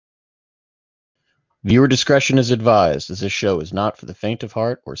Viewer discretion is advised, as this show is not for the faint of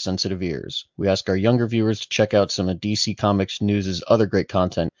heart or sensitive ears. We ask our younger viewers to check out some of DC Comics News' other great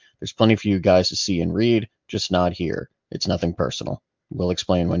content. There's plenty for you guys to see and read, just not here. It's nothing personal. We'll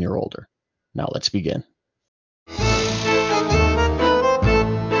explain when you're older. Now let's begin.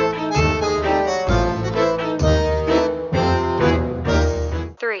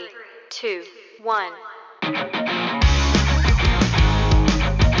 Three, two, one.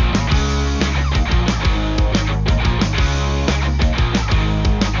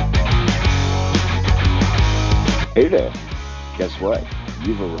 Hey there, guess what?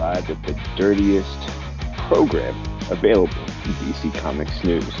 You've arrived at the dirtiest program available in DC Comics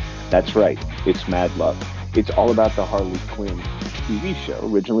News. That's right, it's Mad Love. It's all about the Harley Quinn TV show,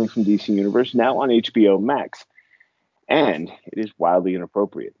 originally from DC Universe, now on HBO Max. And it is wildly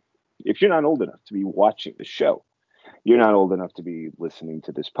inappropriate. If you're not old enough to be watching the show, you're not old enough to be listening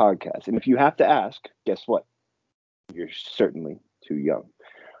to this podcast. And if you have to ask, guess what? You're certainly too young.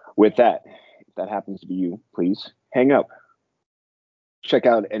 With that, if that happens to be you, please hang up. Check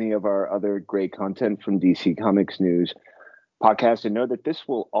out any of our other great content from DC Comics News podcast and know that this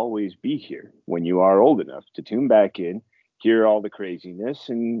will always be here when you are old enough to tune back in, hear all the craziness,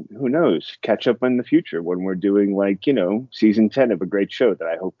 and who knows, catch up in the future when we're doing season 10 of a great show that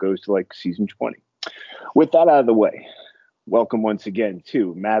I hope goes to season 20. With that out of the way, welcome once again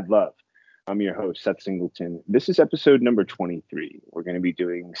to Mad Love. I'm your host, Seth Singleton. This is episode number 23. We're going to be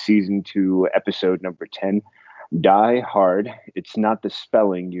doing season 2, episode number 10, Die Hard. It's not the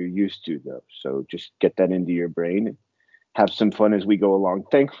spelling you're used to, though. So just get that into your brain and have some fun as we go along.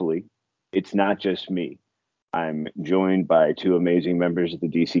 Thankfully, it's not just me. I'm joined by two amazing members of the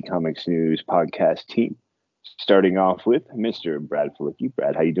DC Comics News podcast team. Starting off with Mr. Brad Felicki.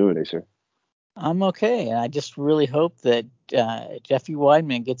 Brad, how you doing today, sir? I'm okay. And I just really hope that Jeffrey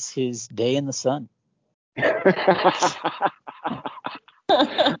Weidman gets his day in the sun.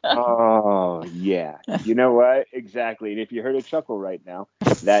 Oh, yeah. You know what? Exactly. And if you heard a chuckle right now,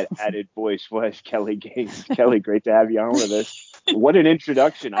 that added voice was Kelly Gaines. Kelly, great to have you on with us. What an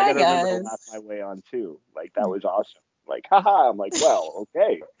introduction. I got to remember to laugh my way on, too. That was awesome. Haha. I'm like, well,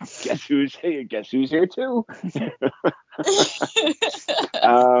 okay. Guess who's here, too?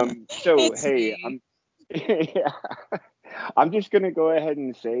 I'm just going to go ahead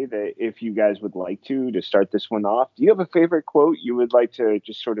and say that if you guys would like to start this one off, do you have a favorite quote you would like to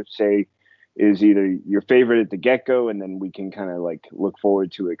just sort of say is either your favorite at the get-go and then we can kind of look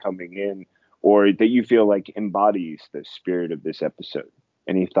forward to it coming in, or that you feel embodies the spirit of this episode?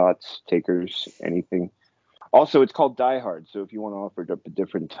 Any thoughts, takers, anything? Also, it's called Die Hard, so if you want to offer up a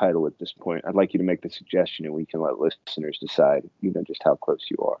different title at this point, I'd like you to make the suggestion and we can let listeners decide, just how close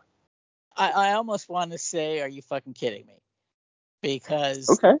you are. I almost want to say, are you fucking kidding me?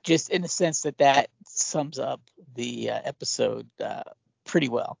 Because just in the sense that sums up the episode pretty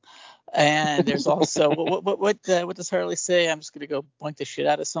well. And there's also, what does Harley say? I'm just going to go boink the shit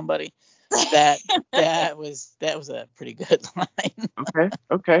out of somebody. That was a pretty good line.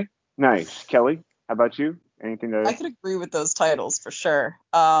 Okay. Nice. Kelly, how about you? Anything to... I could agree with those titles for sure.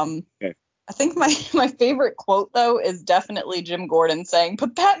 Okay. I think my favorite quote, though, is definitely Jim Gordon saying,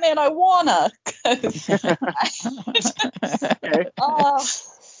 "But Batman, I wanna."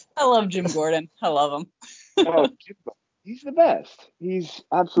 I love Jim Gordon. I love him. He's the best. He's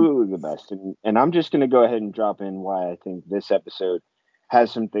absolutely the best. And I'm just going to go ahead and drop in why I think this episode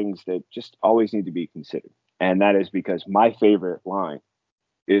has some things that just always need to be considered. And that is because my favorite line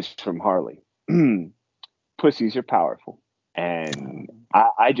is from Harley. Pussies are powerful. And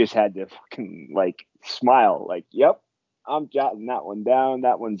I just had to fucking smile. Yep, I'm jotting that one down.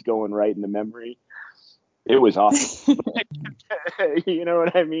 That one's going right in the memory. It was awesome. You know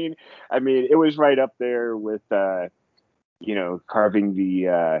what I mean? I mean, it was right up there with, carving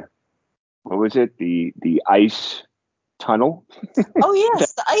the, what was it? The ice tunnel. Oh,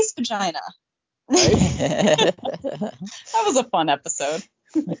 yes, the ice vagina. Right? That was a fun episode.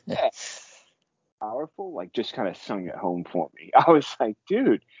 Yeah. Powerful, just kind of sung it home for me. I was like,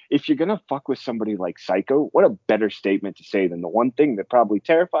 dude, if you're gonna fuck with somebody like Psycho, what a better statement to say than the one thing that probably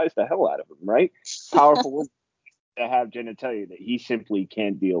terrifies the hell out of him, right? Powerful to have Jenna tell you that he simply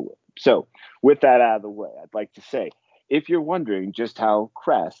can't deal with. So with that out of the way, I'd like to say, if you're wondering just how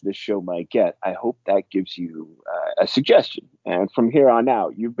crass this show might get, I hope that gives you a suggestion. And from here on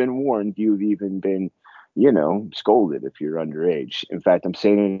out, you've been warned. You've even been scolded if you're underage. In fact, I'm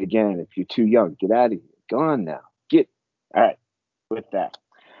saying it again. If you're too young, get out of here. Go on now. All right. With that,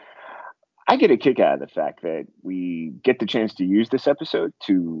 I get a kick out of the fact that we get the chance to use this episode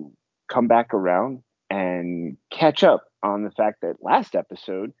to come back around and catch up on the fact that last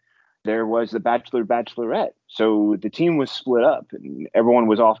episode, there was the Bachelor Bachelorette. So the team was split up and everyone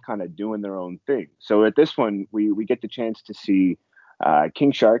was off kind of doing their own thing. So at this one, we get the chance to see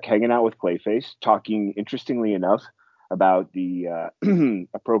King Shark hanging out with Clayface, talking, interestingly enough, about the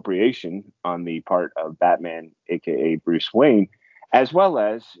appropriation on the part of Batman, aka Bruce Wayne, as well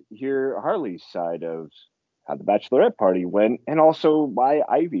as hear Harley's side of how the Bachelorette party went, and also why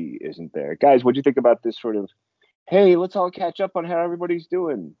Ivy isn't there. Guys, what do you think about this sort of, hey, let's all catch up on how everybody's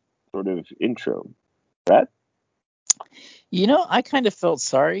doing sort of intro? Brad? I kind of felt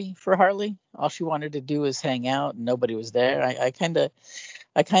sorry for Harley. All she wanted to do was hang out, and nobody was there. I kind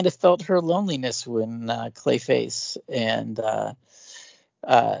of felt her loneliness when Clayface and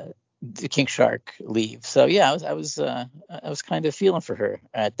the King Shark leave. So yeah, I was kind of feeling for her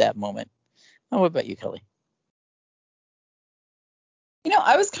at that moment. Oh, what about you, Kelly?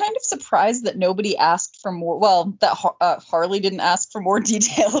 I was kind of surprised that nobody asked for more. Well, that Harley didn't ask for more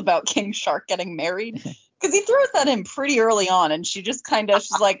detail about King Shark getting married, because he throws that in pretty early on, and she's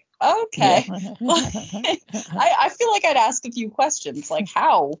like, okay. Yeah. I feel like I'd ask a few questions, like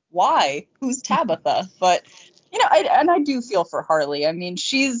how, why, who's Tabitha? But I do feel for Harley. I mean,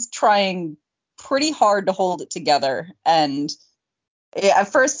 she's trying pretty hard to hold it together, and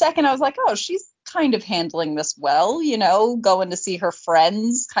for a second I was like, oh, she's kind of handling this well, going to see her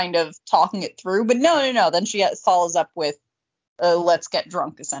friends, kind of talking it through. But no. Then she follows up with, let's get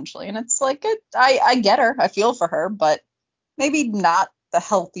drunk, essentially. And it's like, I get her. I feel for her, but maybe not the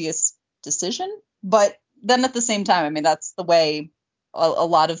healthiest decision. But then at the same time, I mean, that's the way a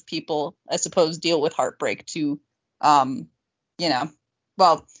lot of people, I suppose, deal with heartbreak to, well,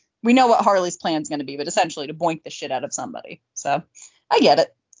 we know what Harley's plan is going to be, but essentially to boink the shit out of somebody. So I get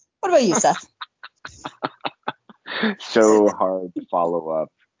it. What about you, Seth? So hard to follow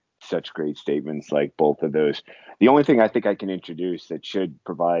up such great statements like both of those. The only thing I think I can introduce that should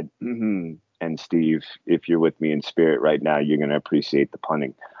provide, and Steve, if you're with me in spirit right now, you're going to appreciate the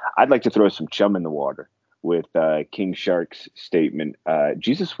punning. I'd like to throw some chum in the water with King Shark's statement.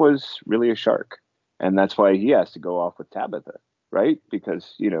 Jesus was really a shark, and that's why he has to go off with Tabitha, right?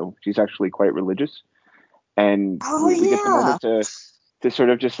 Because, she's actually quite religious. And we get the moment to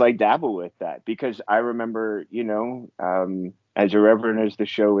sort of just like dabble with that, because I remember, as irreverent as the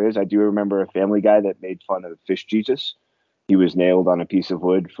show is, I do remember a Family Guy that made fun of Fish Jesus. He was nailed on a piece of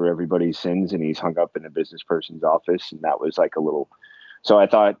wood for everybody's sins, and he's hung up in a business person's office. And that was like a little, so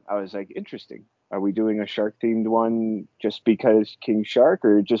I was like, interesting. Are we doing a shark themed one just because King Shark,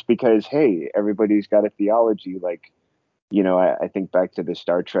 or just because, hey, everybody's got a theology? Like, I think back to the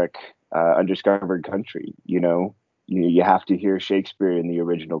Star Trek Undiscovered Country, you have to hear Shakespeare in the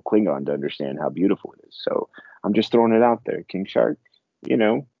original Klingon to understand how beautiful it is. So I'm just throwing it out there. King Shark,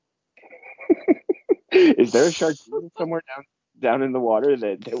 is there a shark somewhere down in the water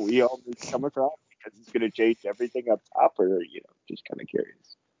that we all need to come across, because it's going to change everything up top, or, just kind of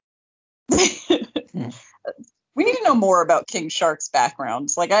curious? We need to know more about King Shark's background.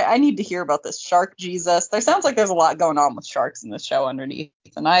 Like, I need to hear about this Shark Jesus. There sounds like there's a lot going on with sharks in this show underneath,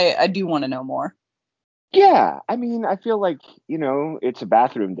 and I do want to know more. Yeah, I mean, I feel like, it's a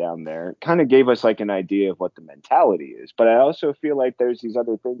bathroom down there. Kind of gave us like an idea of what the mentality is. But I also feel like there's these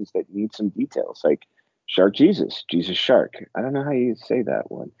other things that need some details, like Shark Jesus Shark. I don't know how you say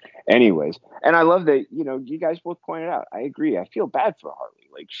that one. Anyways, and I love that, you guys both pointed out. I agree. I feel bad for Harley.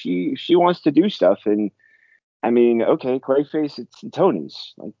 Like, she wants to do stuff. And I mean, okay, Clayface, it's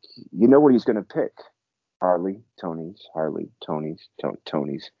Tony's. Like, you know what he's going to pick. Harley, Tony's.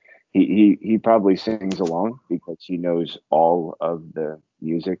 He probably sings along because he knows all of the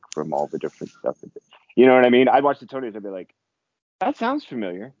music from all the different stuff. You know what I mean? I'd watch the Tonys and be like, that sounds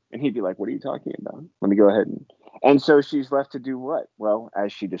familiar. And he'd be like, what are you talking about? Let me go ahead. And so she's left to do what? Well,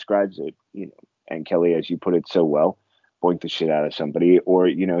 as she describes it, and Kelly, as you put it so well, boink the shit out of somebody, or,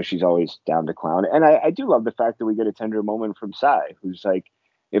 she's always down to clown. And I do love the fact that we get a tender moment from Sai, who's like,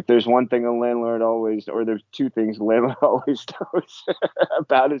 if there's one thing a landlord always, or there's two things a landlord always knows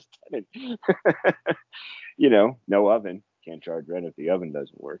about his tenant, no oven, can't charge rent if the oven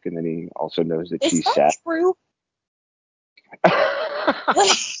doesn't work. And then he also knows that she's sad. Is that true?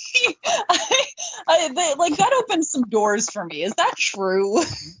 Like, that opens some doors for me. Is that true?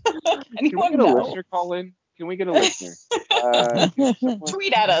 Can we get a listener call in? Can we get a listener?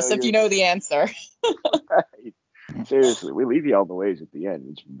 Tweet at us if you know the answer. Right. Seriously, we leave you all the ways at the end.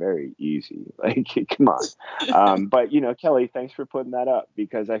 It's very easy. Like, come on. But, Kelly, thanks for putting that up,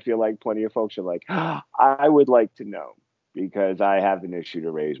 because I feel like plenty of folks are like, I would like to know, because I have an issue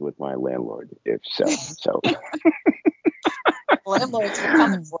to raise with my landlord, if so. So. Landlords are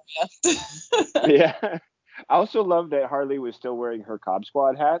coming for you. Yeah. I also love that Harley was still wearing her Cobb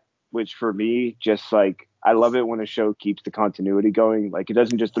Squad hat. which for me, just like, I love it when a show keeps the continuity going. Like, it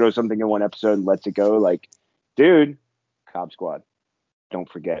doesn't just throw something in one episode and lets it go. Like, dude, Cobb Squad, don't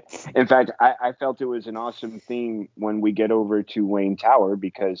forget. In fact, I felt it was an awesome theme when we get over to Wayne Tower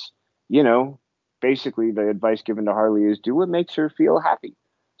because, basically the advice given to Harley is do what makes her feel happy.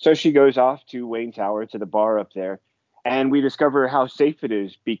 So she goes off to Wayne Tower, to the bar up there, and we discover how safe it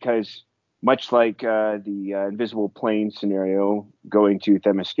is because much like the invisible plane scenario going to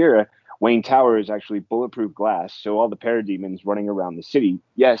Themyscira, Wayne Tower is actually bulletproof glass. So all the parademons running around the city,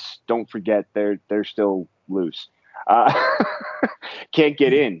 yes, don't forget they're still loose. Can't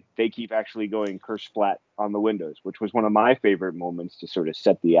get in. They keep actually going curse splat on the windows, which was one of my favorite moments to sort of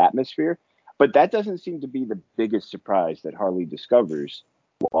set the atmosphere. But that doesn't seem to be the biggest surprise that Harley discovers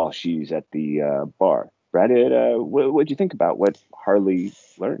while she's at the bar. Brad, what do you think about what Harley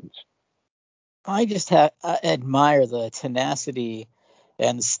learns? I just admire the tenacity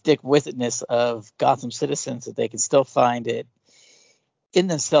and the stick-with-itness of Gotham citizens, that they can still find it in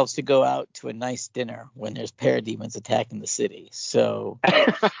themselves to go out to a nice dinner when there's parademons attacking the city. So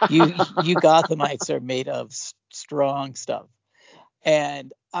you Gothamites are made of strong stuff.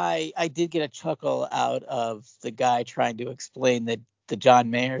 And I did get a chuckle out of the guy trying to explain that the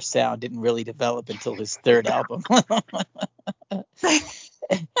John Mayer sound didn't really develop until his third album.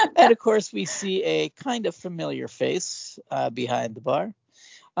 And of course, we see a kind of familiar face behind the bar.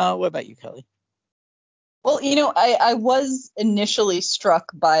 What about you, Kelly? Well, I was initially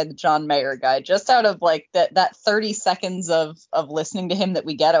struck by the John Mayer guy just out of like that 30 seconds of listening to him that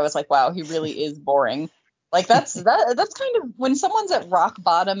we get. I was like, wow, he really is boring. Like that's kind of when someone's at rock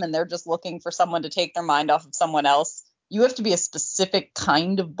bottom and they're just looking for someone to take their mind off of someone else. You have to be a specific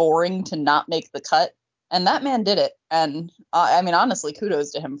kind of boring to not make the cut. And that man did it. And I mean, honestly,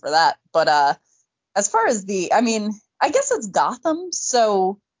 kudos to him for that. But as far as I guess it's Gotham.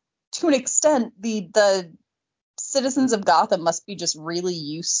 So to an extent, the citizens of Gotham must be just really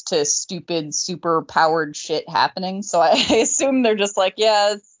used to stupid, super powered shit happening. So I assume they're just like,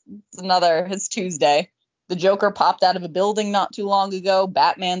 yeah, it's Tuesday. The Joker popped out of a building not too long ago.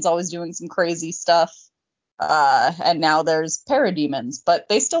 Batman's always doing some crazy stuff. And now there's parademons, but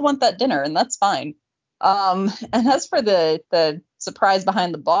they still want that dinner, and that's fine. And as for the surprise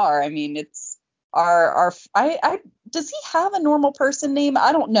behind the bar, I mean, it's does he have a normal person name?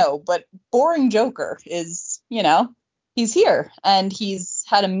 I don't know, but Boring Joker is, he's here, and he's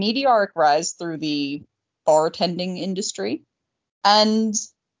had a meteoric rise through the bartending industry. And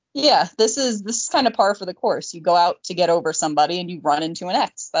yeah, this is kind of par for the course. You go out to get over somebody and you run into an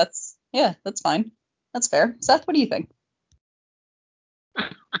ex. That's fine. That's fair. Seth, what do you think?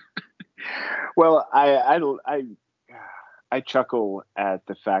 Well, I chuckle at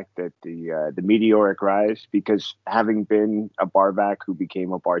the fact that the meteoric rise, because having been a barback who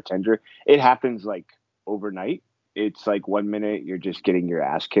became a bartender, it happens like overnight. It's like 1 minute you're just getting your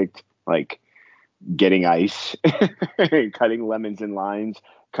ass kicked, like getting ice, cutting lemons and limes,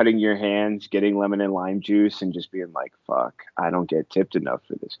 cutting your hands, getting lemon and lime juice, and just being like, fuck, I don't get tipped enough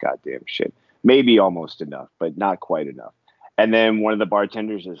for this goddamn shit. Maybe almost enough, but not quite enough. And then one of the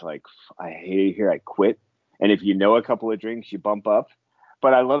bartenders is like, I hate it here, I quit. And if you know a couple of drinks, you bump up.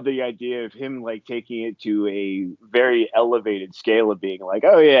 But I love the idea of him like taking it to a very elevated scale of being like,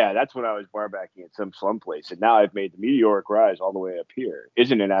 oh yeah, that's when I was barbacking at some slum place, and now I've made the meteoric rise all the way up here.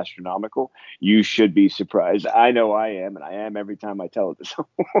 Isn't it astronomical? You should be surprised. I know I am, and I am every time I tell it to someone.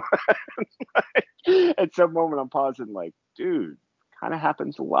 At some moment, I'm pausing, like, dude, kind of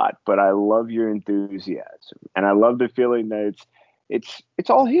happens a lot. But I love your enthusiasm, and I love the feeling that it's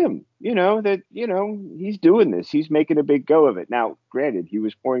all him, that, he's doing this. He's making a big go of it. Now, granted, he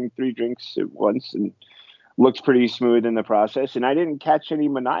was pouring 3 drinks at once and looked pretty smooth in the process. And I didn't catch any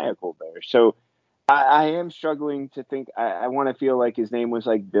maniacal there. So I am struggling to think. I want to feel like his name was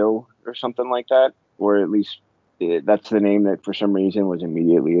like Bill or something like that, or at least that's the name that for some reason was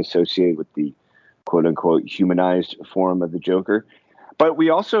immediately associated with the quote unquote humanized form of the Joker. But we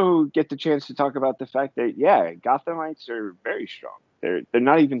also get the chance to talk about the fact that, yeah, Gothamites are very strong. They're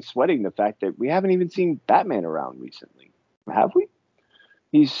not even sweating the fact that we haven't even seen Batman around recently. Have we?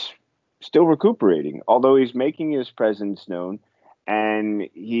 He's still recuperating, although he's making his presence known, and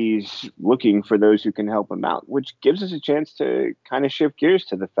he's looking for those who can help him out, which gives us a chance to kind of shift gears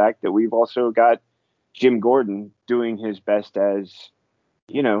to the fact that we've also got Jim Gordon doing his best as,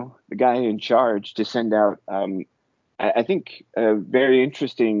 the guy in charge to send out I think a very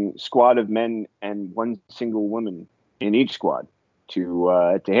interesting squad of men and one single woman in each squad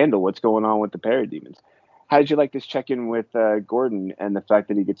to handle what's going on with the parademons. How did you like this check-in with Gordon and the fact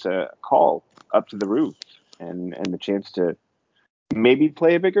that he gets a call up to the roof and the chance to maybe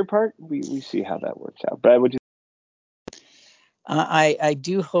play a bigger part. We see how that works out. Brad, would you? I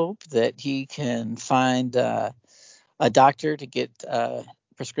do hope that he can find a doctor to get a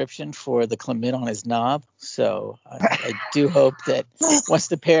prescription for the Clement on his knob. So I do hope that once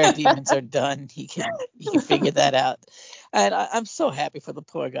the parademons are done, he can figure that out. And I'm so happy for the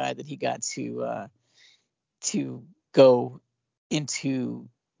poor guy that he got to go into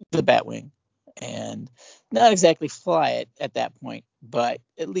the Batwing and not exactly fly it at that point, but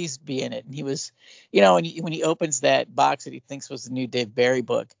at least be in it. And he was, when he opens that box that he thinks was the new Dave Barry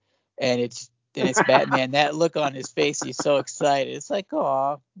book, and it's Batman, that look on his face, he's so excited. It's like,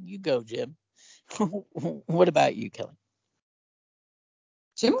 oh, you go, Jim. What about you, Kelly?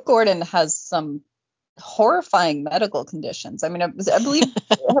 Jim Gordon has some horrifying medical conditions. I mean, I believe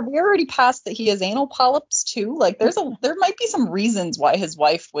have we already passed that he has anal polyps too? Like, there might be some reasons why his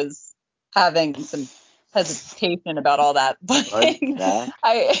wife was having some hesitation about all that. But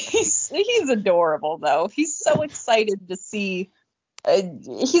he's adorable though. He's so excited to see.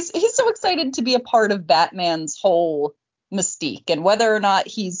 He's so excited to be a part of Batman's whole mystique, and whether or not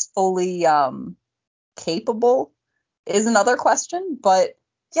he's fully capable is another question. But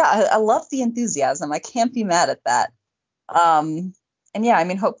yeah, I love the enthusiasm. I can't be mad at that. And yeah, I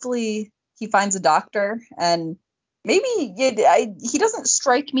mean, hopefully he finds a doctor, and maybe he doesn't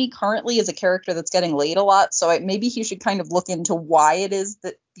strike me currently as a character that's getting laid a lot. So maybe he should kind of look into why it is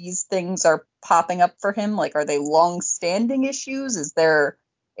that these things are popping up for him. Like, are they long-standing issues? Is there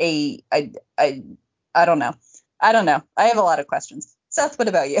I don't know. I have a lot of questions. Seth, what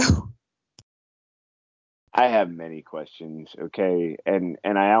about you? I have many questions, okay, and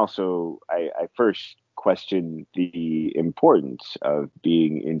I also I first question the importance of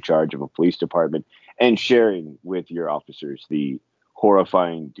being in charge of a police department and sharing with your officers the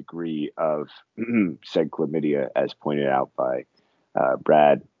horrifying degree of said chlamydia, as pointed out by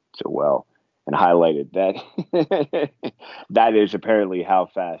Brad so well, and highlighted that that is apparently how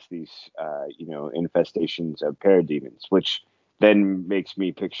fast these infestations of parademons, which then makes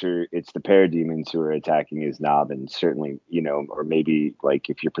me picture it's the parademons who are attacking his knob, and certainly, or maybe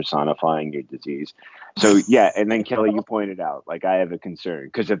like if you're personifying your disease. So yeah, and then Kelly, you pointed out, like, I have a concern,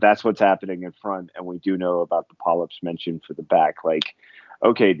 because if that's what's happening in front, and we do know about the polyps mentioned for the back, like,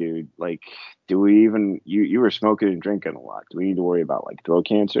 okay, dude, like, do we even, you were smoking and drinking a lot. Do we need to worry about like throat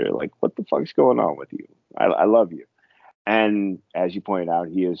cancer? Like, what the fuck's going on with you? I love you. And as you pointed out,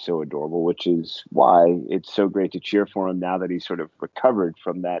 he is so adorable, which is why it's so great to cheer for him now that he's sort of recovered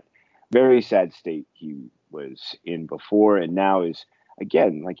from that very sad state he was in before, and now is,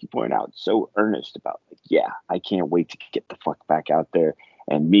 again, like you pointed out, so earnest about, like, yeah, I can't wait to get the fuck back out there.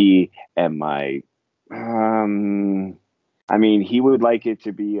 And me and my I mean, he would like it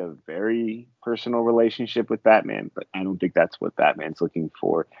to be a very personal relationship with Batman, but I don't think that's what Batman's looking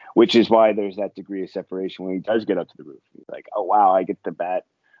for, which is why there's that degree of separation when he does get up to the roof. He's like, oh, wow, I get the bat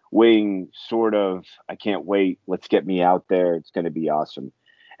wing, sort of. I can't wait. Let's get me out there. It's going to be awesome.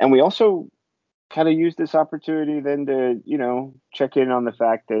 And we also kind of use this opportunity then to, check in on the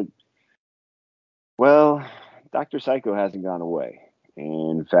fact that, well, Dr. Psycho hasn't gone away.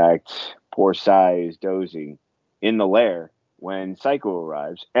 In fact, poor Cy is dozing in the lair when Psycho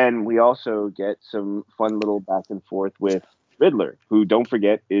arrives. And we also get some fun little back and forth with Riddler, who, don't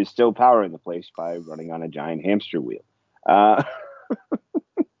forget, is still powering the place by running on a giant hamster wheel.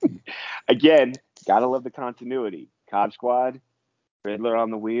 Again, gotta love the continuity. Cobb Squad, Riddler on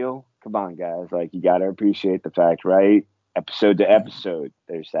the wheel. Come on, guys. Like, you gotta appreciate the fact, right? Episode to episode,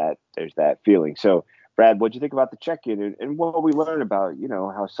 there's that feeling. So, Brad, what'd you think about the check-in and what we learned about,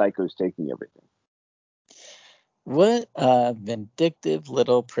 how Psycho's taking everything? What a vindictive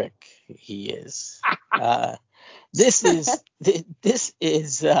little prick he is. This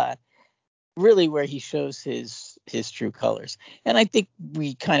is really where he shows his true colors. And I think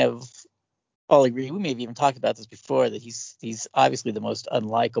we kind of all agree, we may have even talked about this before, that he's obviously the most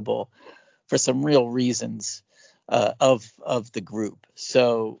unlikable for some real reasons of the group.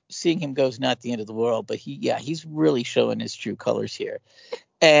 So seeing him go is not the end of the world, but he's really showing his true colors here.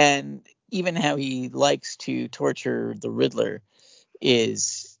 And even how he likes to torture the Riddler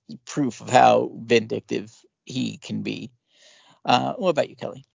is proof of how vindictive he can be. What about you,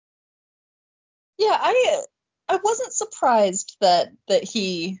 Kelly? Yeah, I wasn't surprised that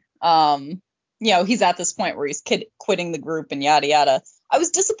he he's at this point where he's quitting the group and yada yada. I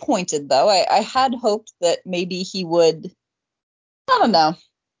was disappointed though. I had hoped that maybe he would. I don't know.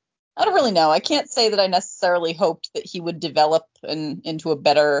 I don't really know. I can't say that I necessarily hoped that he would develop into a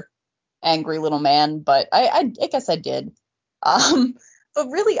better angry little man, but I guess I did. But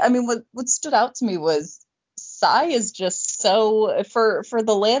really, I mean, what stood out to me was Cy is just so, for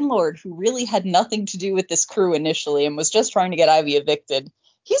the landlord who really had nothing to do with this crew initially and was just trying to get Ivy evicted.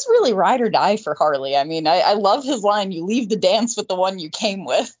 He's really ride or die for Harley. I mean, I love his line, "You leave the dance with the one you came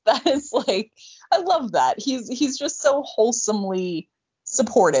with." That is like, I love that. He's just so wholesomely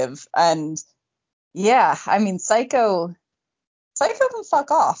supportive. And yeah, I mean, Psycho can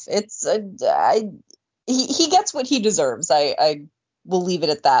fuck off. He gets what he deserves. I will leave it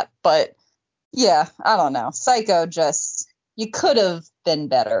at that. But yeah, I don't know. Psycho just, you could have been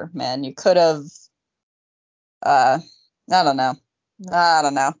better, man. You could have, I don't know.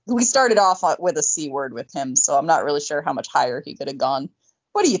 We started off with a C word with him, so I'm not really sure how much higher he could have gone.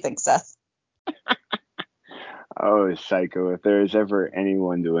 What do you think, Seth? Oh, Psycho. If there is ever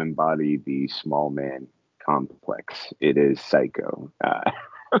anyone to embody the small man complex, it is Psycho.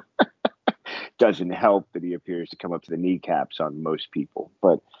 Doesn't help that he appears to come up to the kneecaps on most people,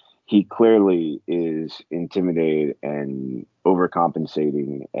 but he clearly is intimidated and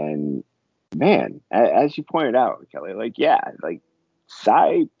overcompensating. And man, as you pointed out, Kelly, like, yeah, like,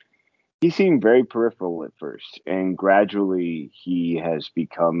 Cy, he seemed very peripheral at first, and gradually he has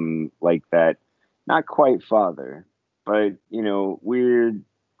become like that, not quite father, but, weird,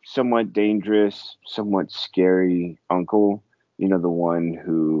 somewhat dangerous, somewhat scary uncle, the one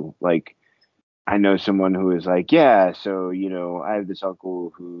who, like, I know someone who is like, yeah, so, I have this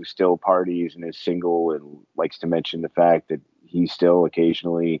uncle who still parties and is single and likes to mention the fact that he still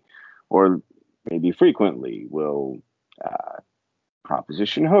occasionally, or maybe frequently, will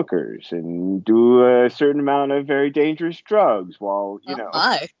proposition hookers and do a certain amount of very dangerous drugs while,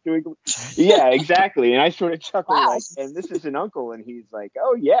 doing. Yeah, exactly. And I sort of chuckle, wow. like, and this is an uncle, and he's like,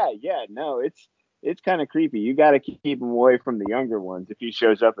 oh yeah, no, it's kind of creepy. You got to keep him away from the younger ones if he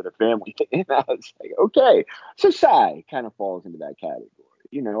shows up at a family. And I was like, okay. So Cy kind of falls into that category.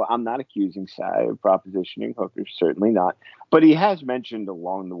 I'm not accusing Cy of propositioning hookers, certainly not. But he has mentioned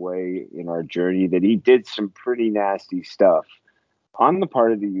along the way in our journey that he did some pretty nasty stuff on the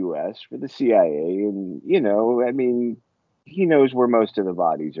part of the U.S. for the CIA. And, I mean, he knows where most of the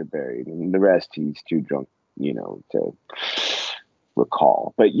bodies are buried, and the rest he's too drunk, to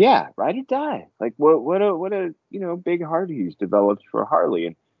recall. But yeah, ride or die. Like, what a big heart he's developed for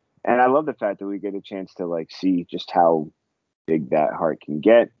Harley. And I love the fact that we get a chance to, like, see just how big that heart can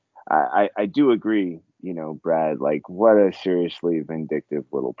get. I do agree, Brad, like, what a seriously vindictive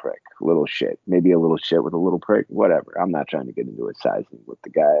little prick, little shit, maybe a little shit with a little prick, whatever. I'm not trying to get into a sizing with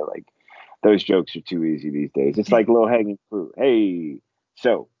the guy. Like, those jokes are too easy these days. It's like low hanging fruit. Hey,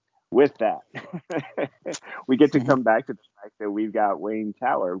 so with that, we get to come back to the fact that we've got Wayne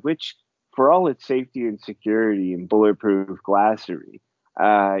Tower, which, for all its safety and security and bulletproof glassery,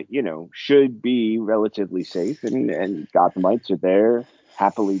 should be relatively safe, and Gothamites are there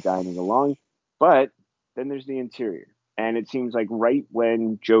happily dining along. But then there's the interior, and it seems like right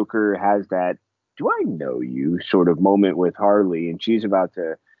when Joker has that "do I know you" sort of moment with Harley, and she's about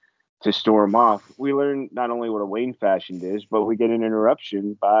to storm off, we learn not only what a Wayne fashioned is, but we get an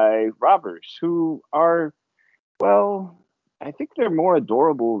interruption by robbers who are, well, I think they're more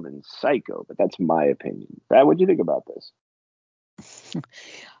adorable than Psycho, but that's my opinion. Brad, what do you think about this?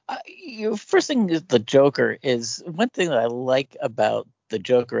 First thing is the Joker is one thing that I like about the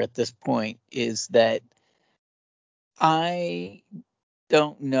Joker at this point is that I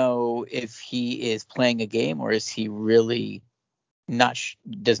don't know if he is playing a game or is he really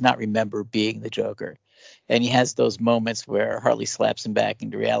does not remember being the Joker. And he has those moments where Harley slaps him back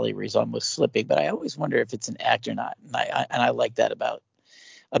into reality where he's almost slipping. But I always wonder if it's an act or not. And I like that about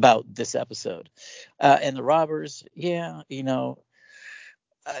this episode. And the robbers, yeah,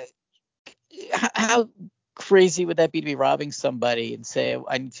 how crazy would that be to be robbing somebody and say,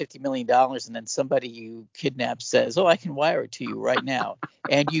 I need $50 million, and then somebody you kidnap says, oh, I can wire it to you right now,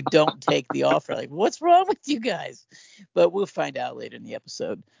 and you don't take the offer? Like, what's wrong with you guys? But we'll find out later in the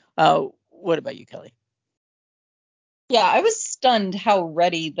episode. What about you, Kelly? Yeah, I was stunned how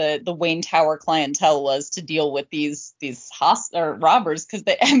ready the Wayne Tower clientele was to deal with these robbers, because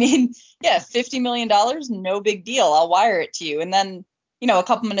 $50 million, no big deal. I'll wire it to you. And then, a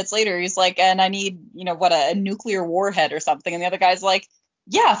couple minutes later, he's like, and I need, a nuclear warhead or something. And the other guy's like,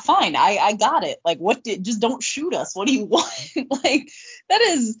 yeah, fine, I got it. Like, just don't shoot us. What do you want? Like, that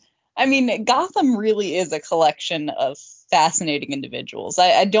is, Gotham really is a collection of fascinating individuals.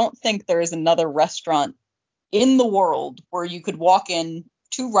 I don't think there is another restaurant in the world where you could walk in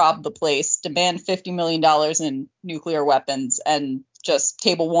to rob the place, demand $50 million in nuclear weapons, and just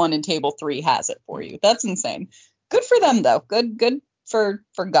table 1 and table 3 has it for you. That's insane. Good for them, though. Good for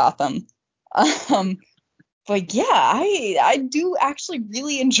Gotham. But But yeah, I do actually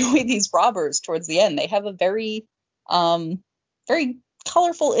really enjoy these robbers towards the end. They have a very very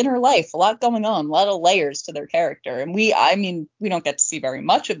colorful inner life, a lot going on, a lot of layers to their character. And we don't get to see very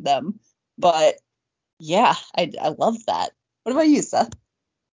much of them, but yeah, I love that. What about you, Seth?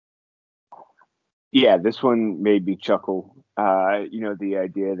 Yeah, this one made me chuckle. The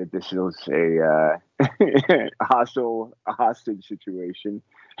idea that this is a hostage situation.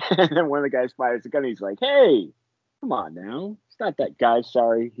 And then one of the guys fires a gun. And he's like, "Hey, come on now. It's not that guy.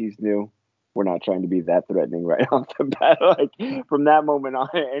 Sorry, he's new. We're not trying to be that threatening right off the bat." Like from that moment on,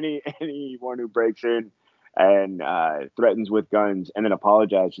 anyone who breaks in and threatens with guns and then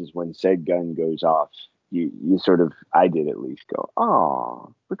apologizes when said gun goes off, you sort of, I did at least, go,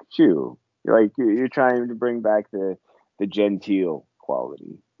 "Oh, look at you." You're trying to bring back the genteel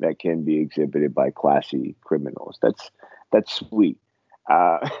quality that can be exhibited by classy criminals. That's sweet.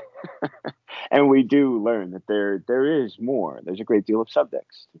 Uh, and we do learn that there is more. There's a great deal of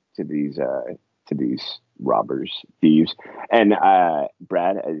subtext to these robbers, thieves, and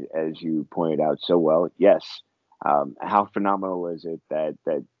Brad, as you pointed out so well, yes. How phenomenal is it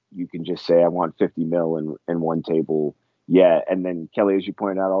that you can just say, "I want 50 mil in one table"? Yeah, and then Kelly, as you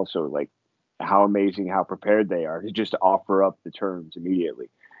pointed out, also like how amazing, how prepared they are to just offer up the terms immediately.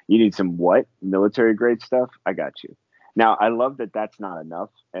 You need some what? Military grade stuff? I got you. Now, I love that that's not enough.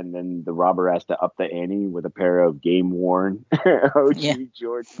 And then the robber has to up the ante with a pair of game worn OG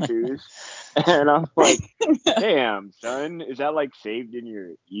George 2s. And I'm like, damn, son, is that like saved in your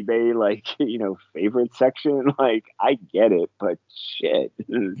eBay, favorite section? Like, I get it, but shit,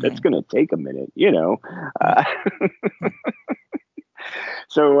 that's going to take a minute,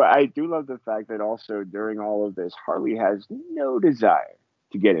 So I do love the fact that also during all of this, Harley has no desire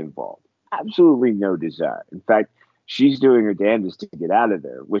to get involved. Absolutely no desire. In fact, she's doing her damnedest to get out of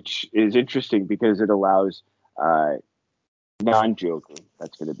there, which is interesting because it allows non-Joker,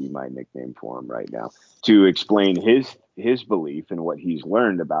 that's going to be my nickname for him right now, to explain his belief in what he's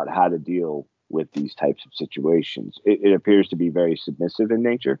learned about how to deal with these types of situations. It appears to be very submissive in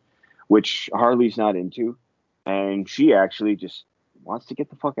nature, which Harley's not into, and she actually just wants to get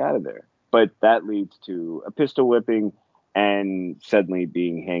the fuck out of there. But that leads to a pistol whipping and suddenly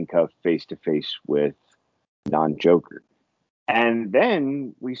being handcuffed face to face with non-Joker. And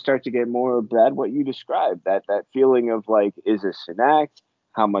then we start to get more, Brad, what you described, that feeling of like, is this an act?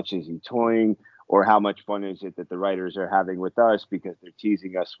 How much is he toying? Or how much fun is it that the writers are having with us because they're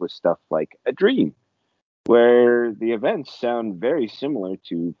teasing us with stuff like a dream, where the events sound very similar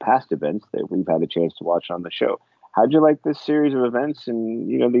to past events that we've had a chance to watch on the show. How'd you like this series of events and,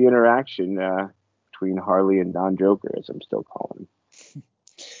 the interaction between Harley and Don Joker, as I'm still calling him?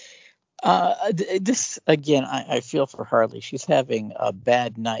 This, again, I feel for Harley. She's having a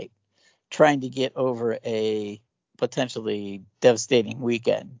bad night trying to get over a potentially devastating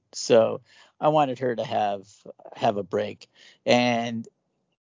weekend. So I wanted her to have a break. And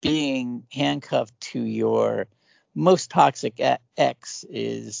being handcuffed to your most toxic ex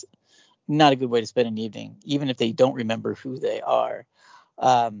is not a good way to spend an evening, even if they don't remember who they are.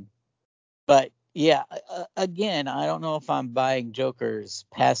 But yeah, again, I don't know if I'm buying Joker's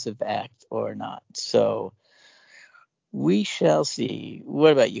passive act or not. So we shall see.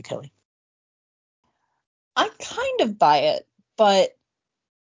 What about you, Kelly? I kind of buy it, but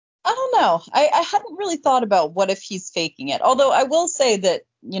I don't know. I hadn't really thought about what if he's faking it. Although I will say that,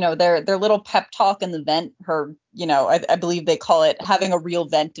 their little pep talk in the vent, I believe they call it having a real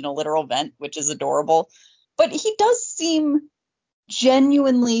vent in a literal vent, which is adorable. But he does seem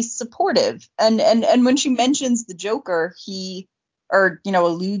genuinely supportive. And when she mentions the Joker,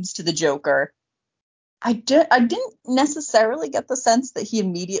 alludes to the Joker, I didn't necessarily get the sense that he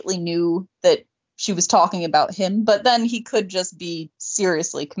immediately knew that she was talking about him, but then he could just be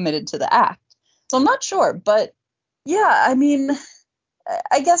seriously committed to the act. So I'm not sure, but yeah, I mean,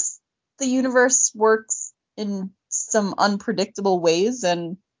 I guess the universe works in some unpredictable ways,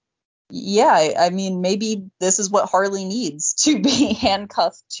 and yeah, I mean, maybe this is what Harley needs, to be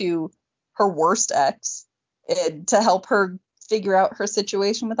handcuffed to her worst ex to help her figure out her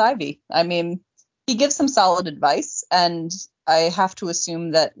situation with Ivy. I mean, he gives some solid advice, and I have to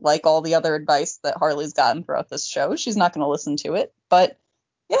assume that, like all the other advice that Harley's gotten throughout this show, she's not going to listen to it. But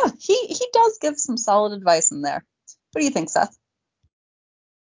yeah, he does give some solid advice in there. What do you think, Seth?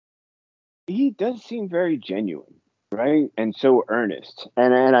 He does seem very genuine, right? And so earnest.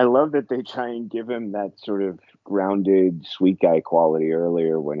 And I love that they try and give him that sort of grounded, sweet guy quality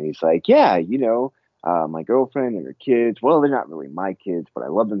earlier when he's like, yeah, my girlfriend and her kids, well, they're not really my kids, but I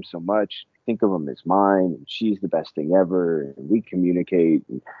love them so much. I think of them as mine, and she's the best thing ever. And we communicate.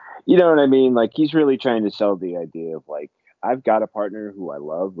 And, You know what I mean? Like, he's really trying to sell the idea of, like, I've got a partner who I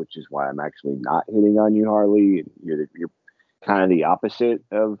love, which is why I'm actually not hitting on you, Harley. And you're kind of the opposite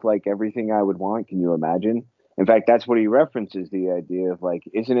of, like, everything I would want. Can you imagine? In fact, that's what he references, the idea of, like,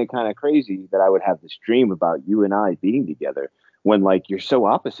 isn't it kind of crazy that I would have this dream about you and I being together when, like, you're so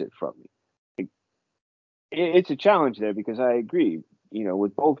opposite from me? Like, it's a challenge there, because I agree,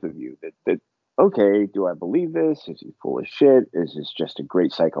 with both of you that okay, do I believe this? Is he full of shit? Is this just a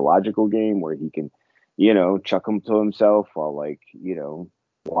great psychological game where he can, chuck him to himself while, like,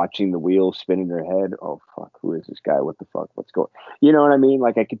 watching the wheels spin in her head? Oh, fuck, who is this guy? What the fuck? What's going? You know what I mean?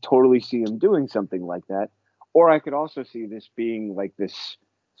 Like, I could totally see him doing something like that. Or I could also see this being like this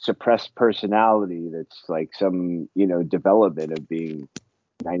suppressed personality that's like some, development of being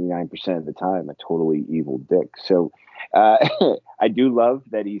 99% of the time a totally evil dick. So I do love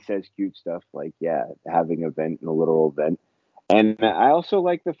that he says cute stuff like, yeah, having a vent and a literal vent. And I also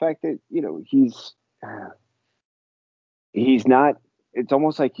like the fact that, he's not, it's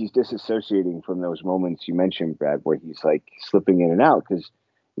almost like he's disassociating from those moments you mentioned, Brad, where he's like slipping in and out. Cause,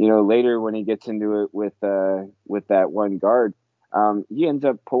 later when he gets into it with that one guard, he ends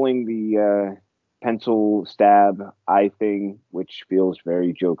up pulling the pencil stab eye thing, which feels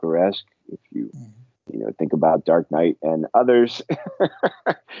very Joker-esque. If you think about Dark Knight and others,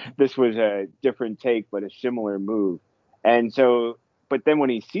 this was a different take, but a similar move. And so, but then when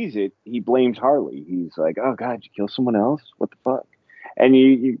he sees it, he blames Harley. He's like, "Oh God, you kill someone else? What the fuck?" And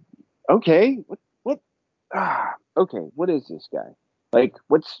you okay, what? Okay, what is this guy? Like,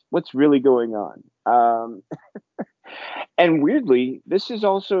 what's really going on? And weirdly, this is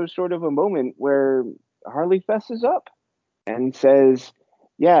also sort of a moment where Harley fesses up and says,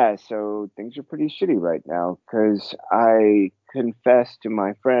 "Yeah, so things are pretty shitty right now because I confessed to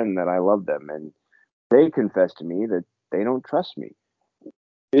my friend that I love them, and they confessed to me that they don't trust me."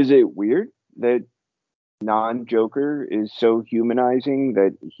 Is it weird that non-Joker is so humanizing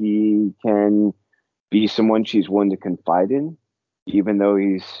that he can be someone she's willing to confide in, even though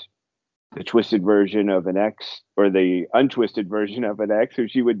he's the twisted version of an ex, or the untwisted version of an ex who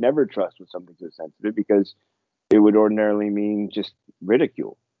she would never trust with something so sensitive, because it would ordinarily mean just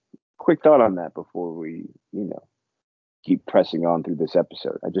ridicule? Quick thought on that before we, keep pressing on through this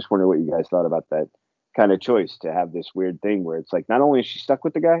episode. I just wonder what you guys thought about that kind of choice to have this weird thing where it's like, not only is she stuck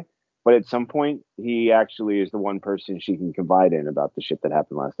with the guy, but at some point he actually is the one person she can confide in about the shit that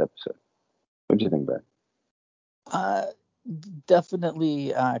happened last episode. What do you think, Brad?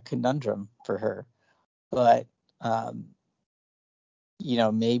 Definitely a conundrum for her, but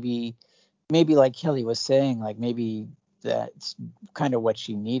maybe like Kelly was saying, like maybe that's kind of what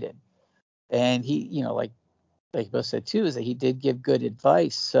she needed. And he, like you both said too, is that he did give good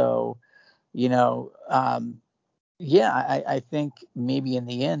advice. So, I think maybe in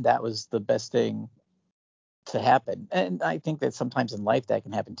the end that was the best thing to happen. And I think that sometimes in life that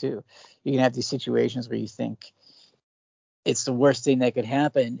can happen too. You can have these situations where you think it's the worst thing that could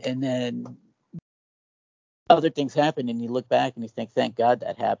happen, and then other things happen, and you look back and you think, thank God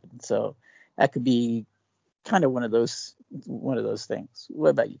that happened. So that could be kind of one of those things. What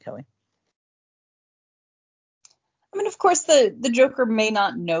about you, Kelly? I mean, of course, the Joker may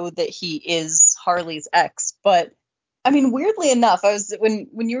not know that he is Harley's ex, but I mean, weirdly enough, when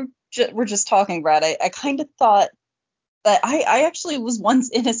you were just talking, Brad, I kind of thought that I actually was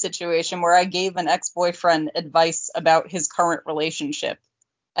once in a situation where I gave an ex-boyfriend advice about his current relationship,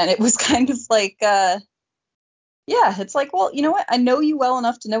 and it was kind of like, yeah, it's like, well, you know what? I know you well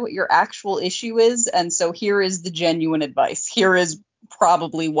enough to know what your actual issue is, and so here is the genuine advice. Here is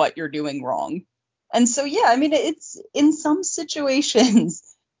probably what you're doing wrong. And so, yeah, I mean, it's in some situations,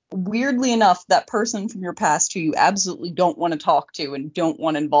 weirdly enough, that person from your past who you absolutely don't want to talk to and don't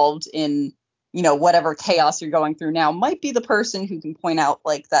want involved in, whatever chaos you're going through now, might be the person who can point out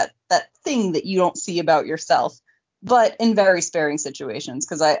like that thing that you don't see about yourself, but in very sparing situations,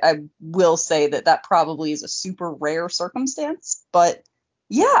 because I will say that probably is a super rare circumstance. But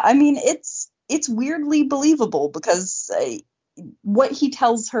yeah, I mean, it's weirdly believable, because what he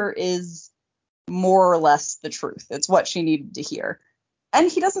tells her is more or less the truth. It's what she needed to hear. And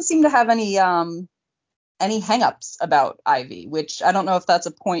he doesn't seem to have any hangups about Ivy, which I don't know if that's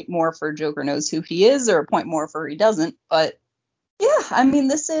a point more for Joker knows who he is or a point more for he doesn't. But yeah, I mean,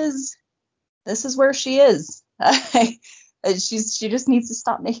 this is where she is. She just needs to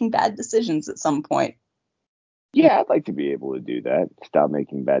stop making bad decisions at some point. Yeah, I'd like to be able to do that. Stop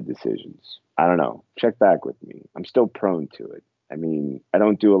making bad decisions. I don't know. Check back with me. I'm still prone to it. I mean, I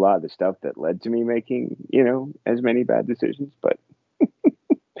don't do a lot of the stuff that led to me making, as many bad decisions, but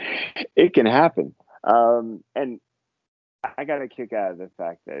it can happen. And I got a kick out of the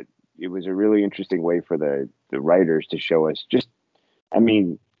fact that, it was a really interesting way for the writers to show us just, I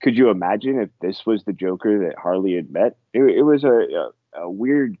mean, could you imagine if this was the Joker that Harley had met? It was a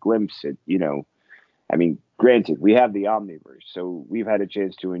weird glimpse at, I mean, granted, we have the Omniverse, so we've had a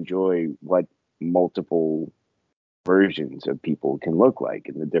chance to enjoy what multiple versions of people can look like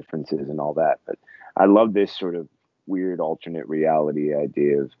and the differences and all that. But I love this sort of weird alternate reality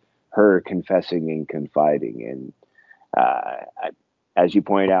idea of her confessing and confiding. And as you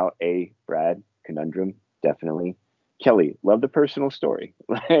point out, Brad, conundrum, definitely. Kelly, love the personal story.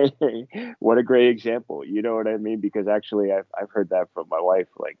 What a great example. You know what I mean? Because actually, I've heard that from my wife.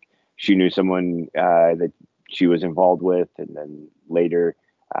 Like, she knew someone that she was involved with, and then later,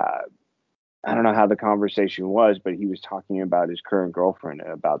 I don't know how the conversation was, but he was talking about his current girlfriend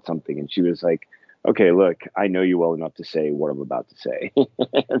about something, and she was like, "Okay, look, I know you well enough to say what I'm about to say."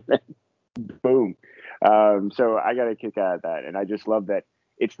 And then, boom. So I got a kick out of that, and I just love that.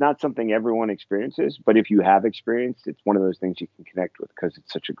 It's not something everyone experiences, but if you have experienced, it's one of those things you can connect with because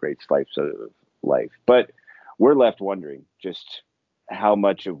it's such a great slice of life. But we're left wondering just how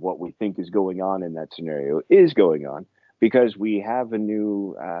much of what we think is going on in that scenario is going on, because we have a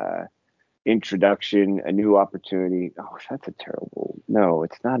new introduction, a new opportunity. Oh, that's a terrible. No,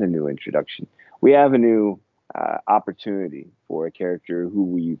 it's not a new introduction. We have a new opportunity for a character who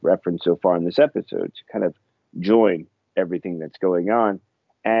we referenced so far in this episode to kind of join everything that's going on.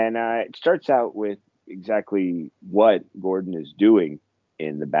 And it starts out with exactly what Gordon is doing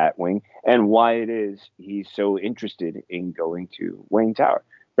in the Batwing and why it is he's so interested in going to Wayne Tower.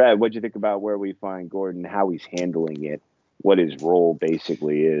 Brad, what'd you think about where we find Gordon, how he's handling it, what his role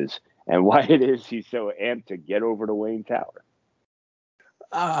basically is, and why it is he's so amped to get over to Wayne Tower?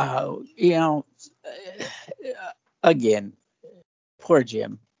 Again, poor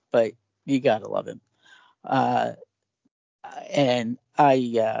Jim, but you gotta love him. And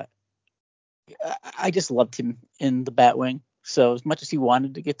I just loved him in the Batwing. So as much as he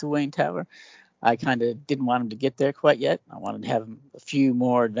wanted to get to Wayne Tower, I kind of didn't want him to get there quite yet. I wanted to have him a few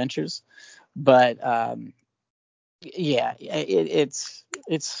more adventures. But it's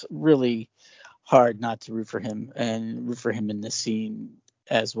really hard not to root for him and root for him in this scene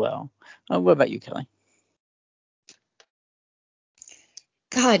as well. What about you, Kelly?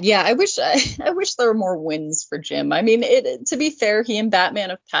 God, yeah, I wish there were more wins for Jim. I mean, to be fair, he and Batman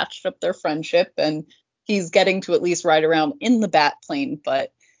have patched up their friendship, and he's getting to at least ride around in the Batplane.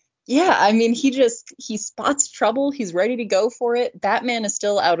 But yeah, I mean, he spots trouble. He's ready to go for it. Batman is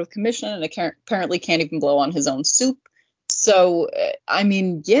still out of commission and apparently can't even blow on his own soup. So, I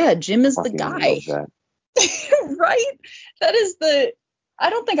mean, yeah, Jim is the guy. Right? That is I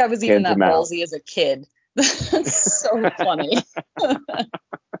don't think I was even that ballsy as a kid. That's so funny.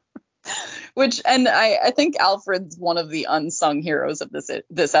 And I think Alfred's one of the unsung heroes of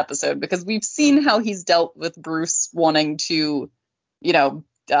this episode, because we've seen how he's dealt with Bruce wanting to,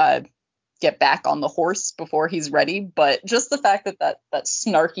 get back on the horse before he's ready. But just the fact that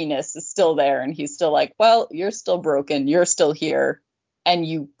snarkiness is still there, and he's still like, well, you're still broken, you're still here, and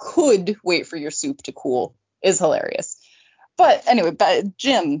you could wait for your soup to cool, is hilarious. But anyway,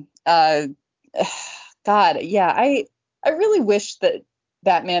 Jim, God, yeah, I really wish that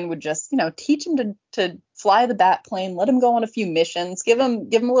Batman would just, teach him to fly the Batplane, let him go on a few missions, give him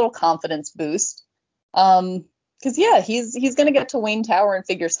a little confidence boost. Because yeah, he's going to get to Wayne Tower and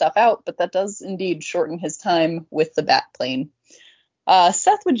figure stuff out, but that does indeed shorten his time with the Batplane.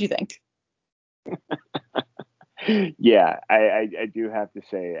 Seth, what did you think? Yeah, I do have to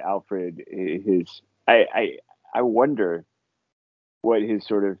say, Alfred, I wonder what his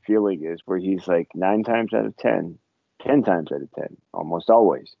sort of feeling is, where he's like 9 times out of 10, 10 times out of 10, almost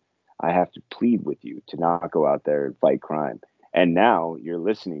always, I have to plead with you to not go out there and fight crime. And now you're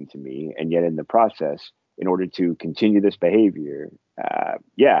listening to me, and yet in the process, in order to continue this behavior,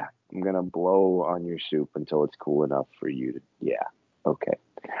 I'm going to blow on your soup until it's cool enough for you to, okay.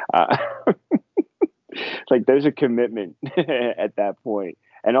 It's like there's a commitment at that point.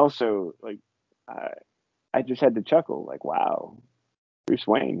 And also, like, I just had to chuckle, like, wow, Bruce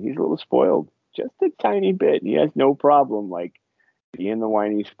Wayne, he's a little spoiled, just a tiny bit. He has no problem, like, being the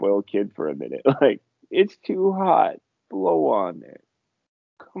whiny, spoiled kid for a minute. Like, it's too hot, blow on it.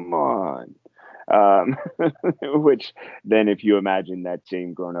 Come on. Which then, if you imagine that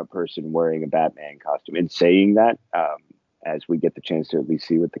same grown-up person wearing a Batman costume and saying that, as we get the chance to at least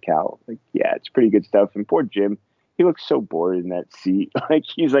see with the cowl, like, yeah, it's pretty good stuff. And poor Jim, he looks so bored in that seat. Like,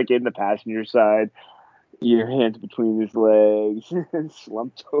 he's like in the passenger side, your hands between his legs, and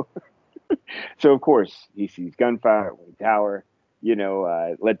slumped over. So of course he sees gunfire at Wayne Tower.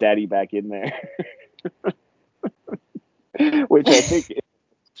 Let Daddy back in there, which I think is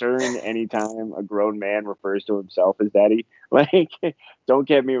concern anytime a grown man refers to himself as daddy. Like, don't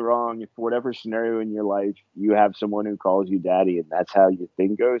get me wrong. If for whatever scenario in your life you have someone who calls you daddy and that's how your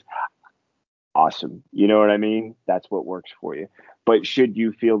thing goes, awesome. You know what I mean? That's what works for you. But should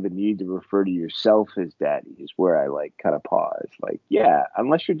you feel the need to refer to yourself as daddy is where I like kind of pause. Like, yeah,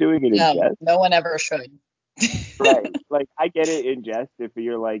 unless you're doing it in jest. No one ever should. Right. Like, I get it in jest if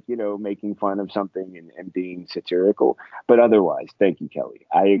you're like, making fun of something and being satirical. But otherwise, thank you, Kelly.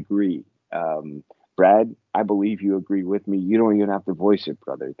 I agree. Brad, I believe you agree with me. You don't even have to voice it,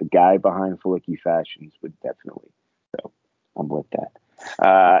 brother. The guy behind Flicky Fashions would definitely. So I'm with that.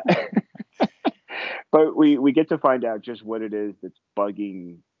 But we get to find out just what it is that's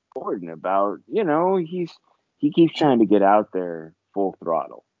bugging Gordon about, he keeps trying to get out there full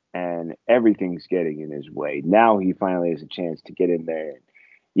throttle and everything's getting in his way. Now he finally has a chance to get in there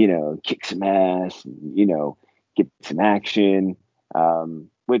and, kick some ass and, get some action,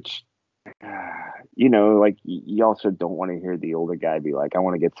 which, like you also don't want to hear the older guy be like, I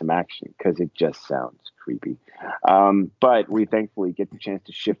want to get some action because it just sounds creepy. But we thankfully get the chance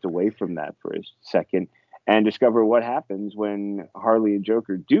to shift away from that for a second and discover what happens when Harley and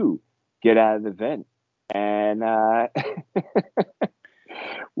Joker do get out of the vent. And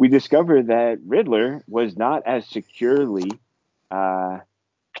we discover that Riddler was not as securely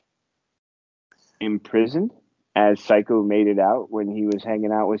imprisoned as Psycho made it out when he was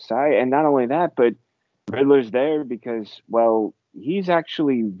hanging out with Cy. And not only that, but Riddler's there because, well, he's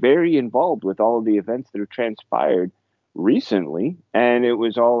actually very involved with all of the events that have transpired recently. And it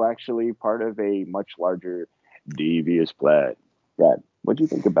was all actually part of a much larger devious plan. Brad, what do you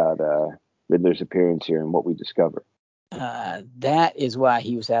think about Riddler's appearance here and what we discover? That is why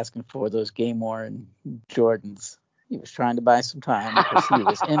he was asking for those game-worn Jordans. He was trying to buy some time because he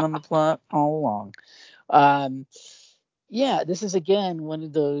was in on the plot all along. Yeah, this is again one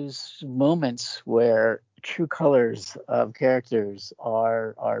of those moments where true colors of characters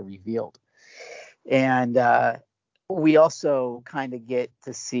are revealed, and we also kind of get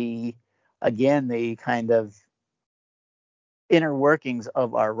to see again the kind of inner workings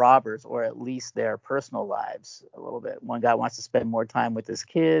of our robbers, or at least their personal lives a little bit. One guy wants to spend more time with his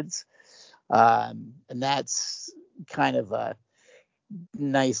kids, and that's kind of a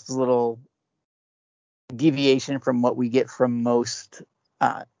nice little deviation from what we get from most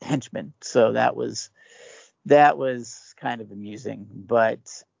henchmen. So that was kind of amusing.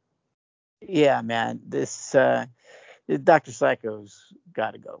 But yeah, man, this Dr. Psycho's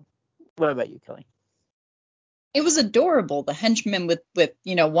got to go. What about you, Kelly? It was adorable, the henchman with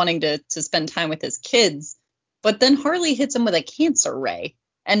wanting to spend time with his kids, but then Harley hits him with a cancer ray.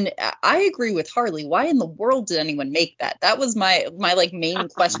 And I agree with Harley. Why in the world did anyone make that? That was my like main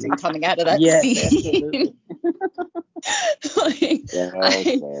question coming out of that scene.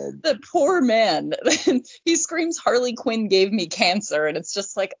 The poor man. He screams, "Harley Quinn gave me cancer," and it's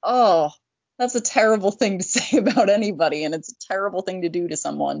just like, oh, that's a terrible thing to say about anybody, and it's a terrible thing to do to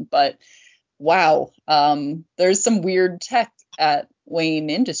someone. But wow, there's some weird tech at Wayne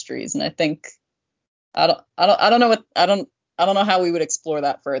Industries, and I think I don't know how we would explore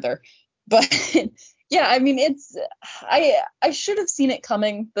that further. But yeah, I mean, I should have seen it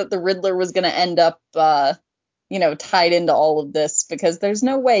coming that the Riddler was going to end up tied into all of this, because there's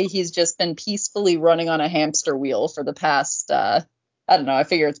no way he's just been peacefully running on a hamster wheel for the past I don't know, I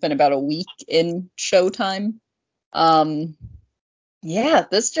figure it's been about a week in Showtime. Yeah,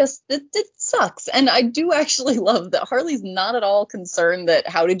 this just it sucks. And I do actually love that Harley's not at all concerned that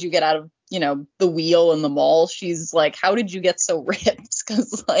how did you get out of, the wheel in the mall. She's like, how did you get so ripped?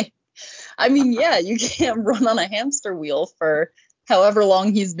 Because, like, I mean, yeah, you can't run on a hamster wheel for however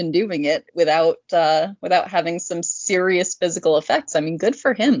long he's been doing it without having some serious physical effects. I mean, good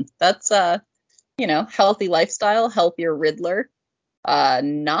for him. That's healthy lifestyle, healthier Riddler.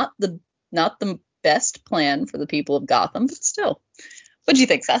 Not the best plan for the people of Gotham, but still. What do you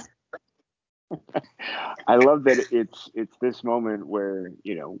think, Seth? I love that it's this moment where,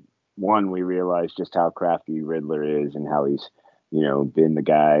 one, we realize just how crafty Riddler is and how he's, been the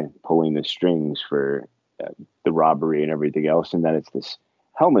guy pulling the strings for the robbery and everything else. And then it's this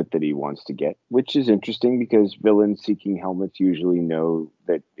helmet that he wants to get, which is interesting because villains seeking helmets usually know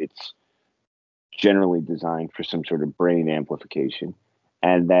that it's generally designed for some sort of brain amplification.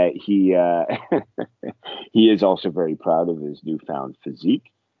 And that he he is also very proud of his newfound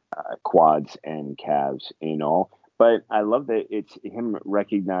physique, quads and calves in all. But I love that it's him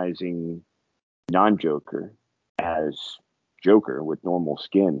recognizing non-Joker as Joker with normal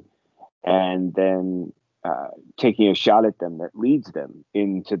skin, and then taking a shot at them that leads them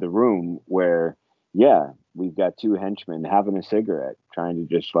into the room where, yeah, we've got two henchmen having a cigarette, trying to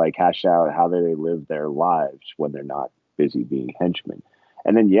just like hash out how they live their lives when they're not busy being henchmen.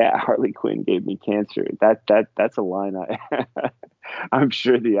 And then, yeah, Harley Quinn gave me cancer. That's a line I'm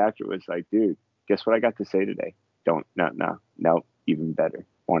sure the actor was like, dude, guess what I got to say today? Don't, no, even better.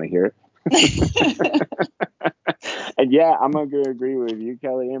 Want to hear it? And yeah, I'm going to agree with you,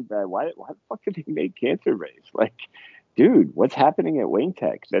 Kelly and Brad. Why the fuck did they make cancer rays? Like, dude, what's happening at Wayne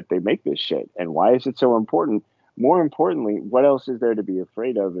Tech that they make this shit? And why is it so important? More importantly, what else is there to be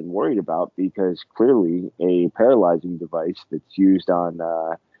afraid of and worried about? Because clearly a paralyzing device that's used on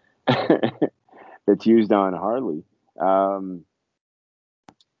Harley,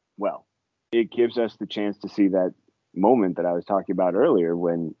 well, it gives us the chance to see that moment that I was talking about earlier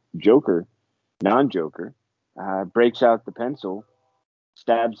when Joker, non-Joker, breaks out the pencil,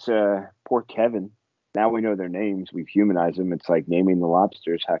 stabs poor Kevin. Now we know their names. We've humanized them. It's like naming the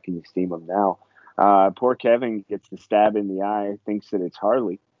lobsters. How can you steam them now? Poor Kevin gets the stab in the eye, thinks that it's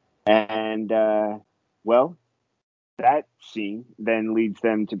Harley. And, well, that scene then leads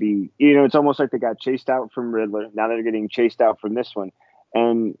them to be, it's almost like they got chased out from Riddler. Now they're getting chased out from this one.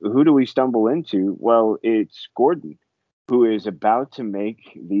 And who do we stumble into? Well, it's Gordon, who is about to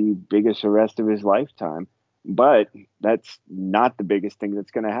make the biggest arrest of his lifetime. But that's not the biggest thing that's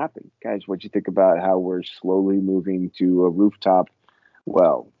going to happen. Guys, what do you think about how we're slowly moving to a rooftop,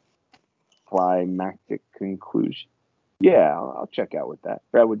 well, climactic conclusion? Yeah, I'll check out with that.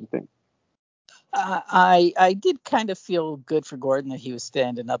 Brad, what do you think? I did kind of feel good for Gordon that he was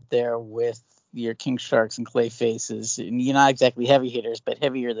standing up there with your King Sharks and Clay Faces. And you're not exactly heavy hitters, but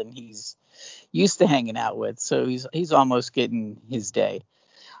heavier than he's used to hanging out with. So he's almost getting his day.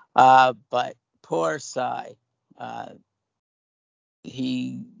 But poor Cy.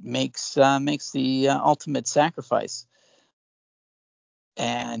 He makes the ultimate sacrifice.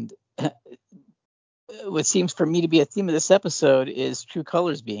 And what seems for me to be a theme of this episode is true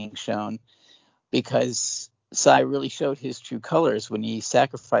colors being shown, because Cy really showed his true colors when he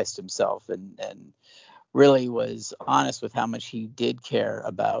sacrificed himself and really was honest with how much he did care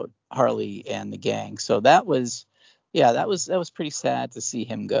about Harley and the gang. So that was pretty sad to see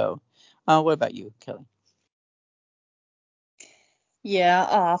him go. What about you, Kelly?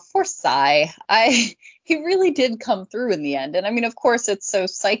 Yeah, for Cy. He really did come through in the end. And I mean, of course, it's so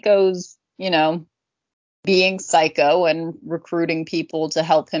Psycho's, being Psycho and recruiting people to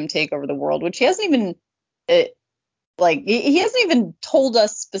help him take over the world, which he hasn't even he hasn't even told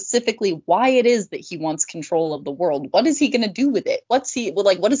us specifically why it is that he wants control of the world. What is he going to do with it? What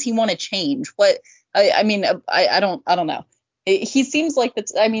does he want to change? I don't know. He seems like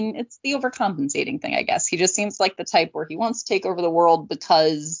it's the overcompensating thing, I guess. He just seems like the type where he wants to take over the world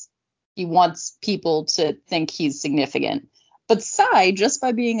because he wants people to think he's significant. But Cy, just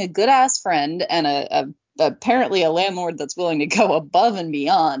by being a good ass friend and apparently a landlord that's willing to go above and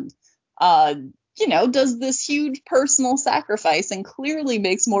beyond, does this huge personal sacrifice and clearly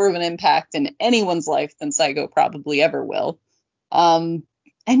makes more of an impact in anyone's life than Psycho probably ever will. And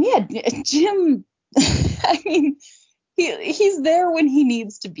yeah, Jim, he's there when he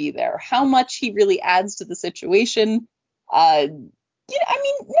needs to be there. How much he really adds to the situation,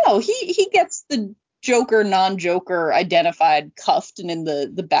 no, he gets the Joker, non-Joker identified, cuffed, and in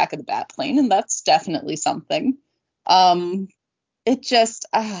the back of the Batplane, and that's definitely something. It just,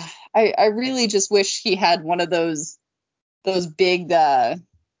 I really just wish he had one of those big, I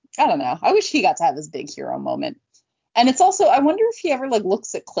don't know. I wish he got to have his big hero moment. And it's also, I wonder if he ever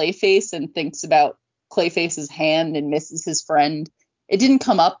looks at Clayface and thinks about Clayface's hand and misses his friend. It didn't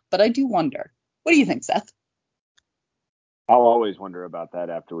come up, but I do wonder. What do you think, Seth? I'll always wonder about that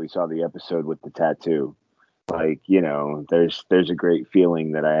after we saw the episode with the tattoo. There's a great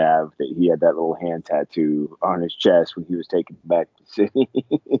feeling that I have that he had that little hand tattoo on his chest when he was taken back to the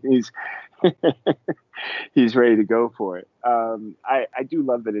city. He's ready to go for it. I do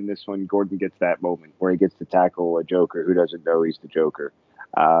love that in this one, Gordon gets that moment where he gets to tackle a Joker who doesn't know he's the Joker.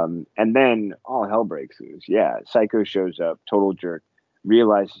 And then all hell breaks loose. Yeah, Psycho shows up, total jerk,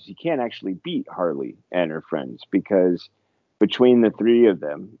 realizes he can't actually beat Harley and her friends because between the three of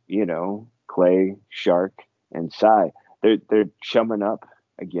them, Clay, Shark, and Cy, they're chumming up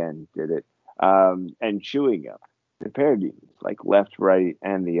again, and chewing up the parademons, like left, right,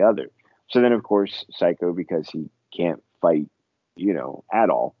 and the other. So then, of course, Psycho, because he can't fight, at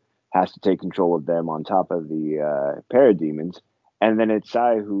all, has to take control of them on top of the parademons. And then it's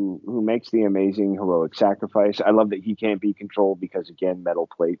Cy who makes the amazing heroic sacrifice. I love that he can't be controlled because, again, metal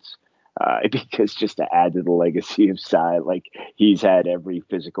plates. Because just to add to the legacy of Cy, he's had every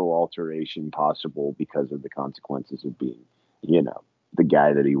physical alteration possible because of the consequences of being, the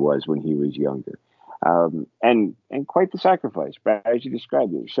guy that he was when he was younger. And quite the sacrifice, Brad, as you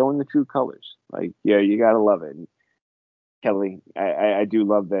described it, showing the true colors. Like, yeah, you gotta love it. And Kelly, I do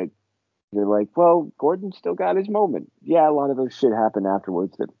love that you're like, well, Gordon still got his moment. Yeah, a lot of those shit happened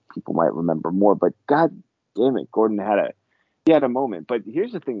afterwards that people might remember more, but God damn it, Gordon had a moment. But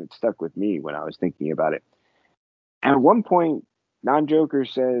here's the thing that stuck with me when I was thinking about it. At one point, non-Joker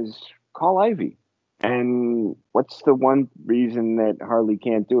says, call Ivy. And what's the one reason that Harley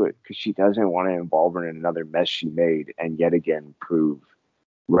can't do it? Because she doesn't want to involve her in another mess she made and yet again prove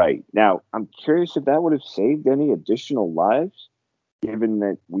right. Now, I'm curious if that would have saved any additional lives, given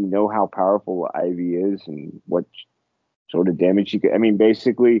that we know how powerful Ivy is and what sort of damage she could. I mean,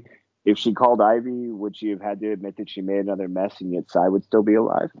 basically, if she called Ivy, would she have had to admit that she made another mess and yet Cy would still be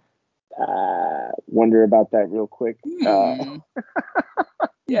alive? Wonder about that real quick.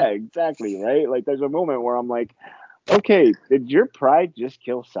 Yeah, exactly, right? Like, there's a moment where I'm like, okay, did your pride just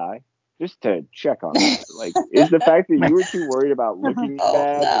kill Cy? Just to check on that. Like, is the fact that you were too worried about looking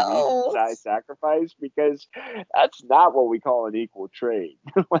bad the reason Cy sacrificed? Because that's not what we call an equal trade.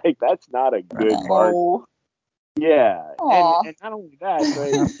 Like, that's not a good bargain. Yeah, and not only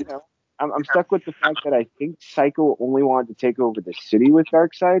that, but I'm stuck with the fact that I think Psycho only wanted to take over the city with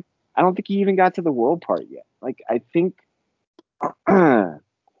Darkseid. I don't think he even got to the world part yet. Like, I think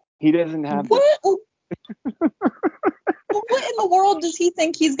he doesn't have what in the world does he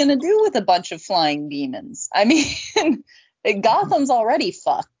think he's going to do with a bunch of flying demons? I mean, Gotham's already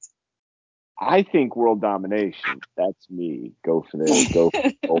fucked. I think world domination. That's me. Go for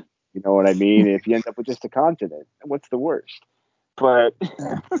the. You know what I mean? If you end up with just a continent, what's the worst? But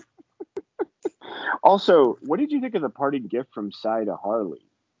also, what did you think of the parting gift from Cy to Harley?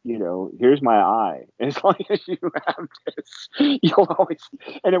 Here's my eye. As long as you have this, you'll always.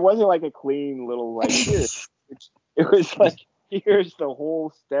 And it wasn't like a clean little like here. It was like, here's the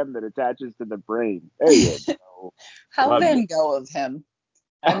whole stem that attaches to the brain. There you go. How Van Gogh of him.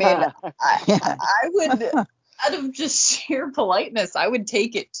 I mean, I would, out of just sheer politeness, I would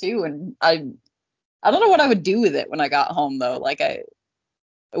take it too. And I don't know what I would do with it when I got home though. Like,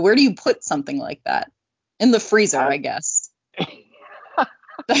 where do you put something like that? In the freezer, I guess.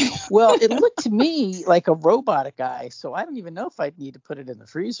 Well, it looked to me like a robotic eye, so I don't even know if I'd need to put it in the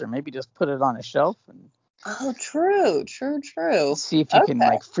freezer. Maybe just put it on a shelf and. Oh, true. See if you can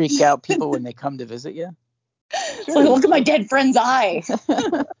like freak out people when they come to visit you. So look at my dead friend's eye.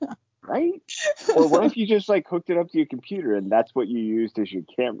 Right? Or what if you just like hooked it up to your computer and that's what you used as your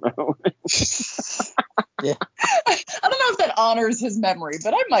camera? Yeah. I don't know if that honors his memory,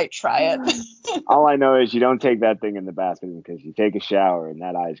 but I might try it. All I know is you don't take that thing in the bathroom because you take a shower and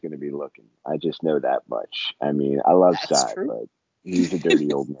that eye's going to be looking. I just know that much. I mean, I love Cy, but he's a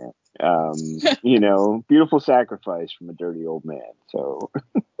dirty old man. Beautiful sacrifice from a dirty old man. So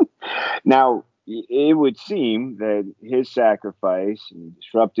now it would seem that his sacrifice and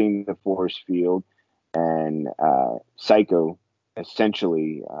disrupting the force field and Psycho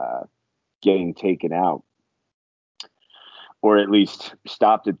essentially getting taken out, or at least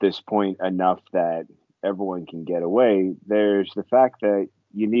stopped at this point enough that everyone can get away. There's the fact that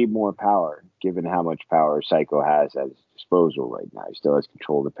you need more power, given how much power Psycho has at his disposal right now. He still has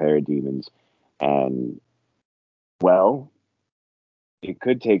control of the parademons. And, well, it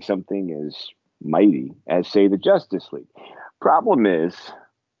could take something as mighty as, say, the Justice League. Problem is,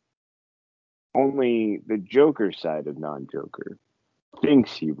 only the Joker side of non-Joker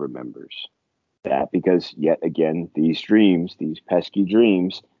thinks he remembers that, because, yet again, these dreams, these pesky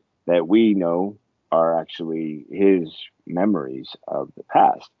dreams that we know are actually his memories of the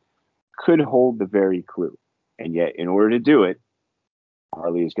past, could hold the very clue. And yet, in order to do it,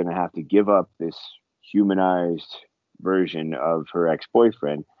 Harley is going to have to give up this humanized version of her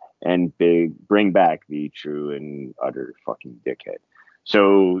ex-boyfriend and bring back the true and utter fucking dickhead.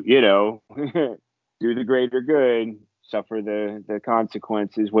 So, do the greater good, suffer the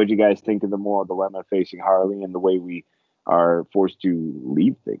consequences. What do you guys think of the moral dilemma facing Harley and the way we are forced to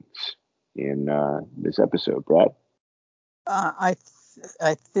leave things in this episode, Brad? I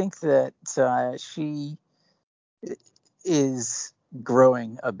think that she is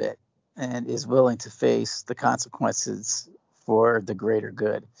growing a bit and is willing to face the consequences for the greater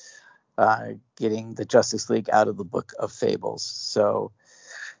good, getting the Justice League out of the Book of Fables. So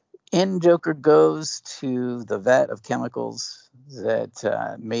in Joker goes to the vat of chemicals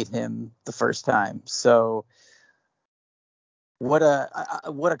that made him the first time. So what a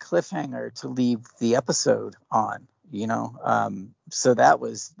cliffhanger to leave the episode on, so that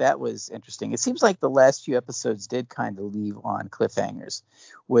was interesting. It seems like the last few episodes did kind of leave on cliffhangers,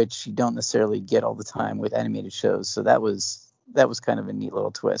 which you don't necessarily get all the time with animated shows. So that was kind of a neat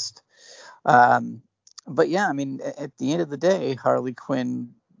little twist. But yeah, I mean, at the end of the day, Harley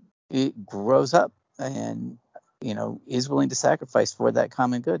Quinn grows up and, is willing to sacrifice for that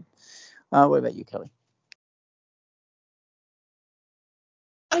common good. What about you, Kelly?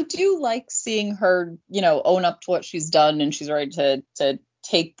 I do like seeing her, own up to what she's done, and she's ready to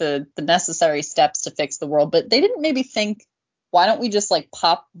take the necessary steps to fix the world. But they didn't maybe think, why don't we just like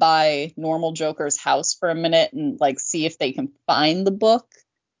pop by normal Joker's house for a minute and like see if they can find the book,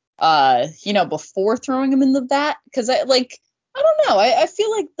 before throwing him in the vat? Because I don't know. I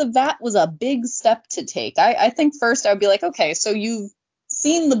feel like the vat was a big step to take. I think first I would be like, okay, so you've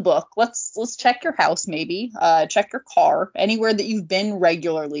seen the book. Let's check your house, maybe. Check your car, anywhere that you've been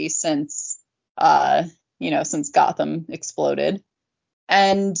regularly since since Gotham exploded.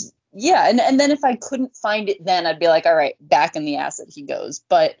 And yeah, and then if I couldn't find it, then I'd be like, all right, back in the acid he goes.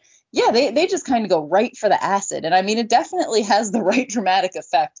 But yeah, they just kind of go right for the acid. And I mean, it definitely has the right dramatic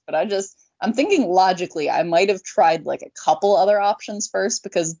effect, but I'm thinking logically, I might have tried like a couple other options first,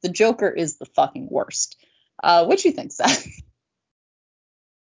 because the Joker is the fucking worst. What do you think, Seth?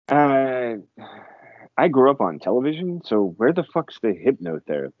 I grew up on television, so where the fuck's the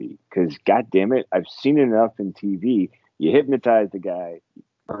hypnotherapy? Because god damn it, I've seen it enough in TV. You hypnotize the guy,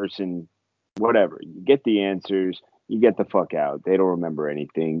 person, whatever. You get the answers. You get the fuck out. They don't remember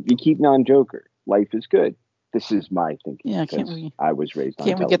anything. You keep non-Joker. Life is good. This is my thinking. Yeah, I was raised on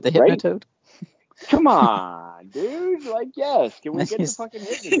television. Can't we get the Hypnotoad? Right? Come on, dude. Like, yes. Can we get the fucking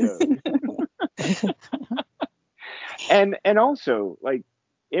Hypnotoad? and also, like,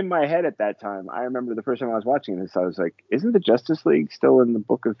 in my head at that time, I remember the first time I was watching this, I was like, isn't the Justice League still in the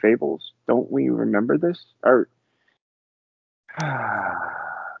Book of Fables? Don't we remember this? Or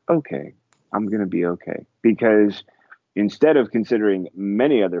okay, I'm going to be okay. Because instead of considering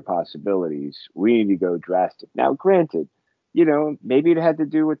many other possibilities, we need to go drastic. Now, granted, maybe it had to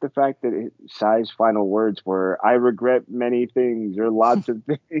do with the fact that Sai's final words were, I regret many things or lots of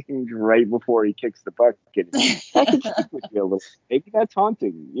things right before he kicks the bucket. That could stick with you a little. Maybe that's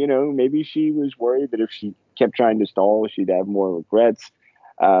haunting. Maybe she was worried that if she kept trying to stall, she'd have more regrets.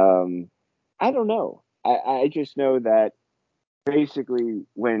 I don't know. I just know that basically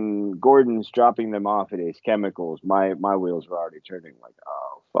when Gordon's dropping them off at Ace Chemicals, my wheels were already turning like,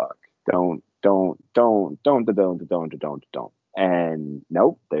 oh fuck, don't. And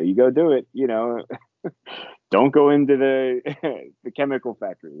nope, there you go, do it. Don't go into the chemical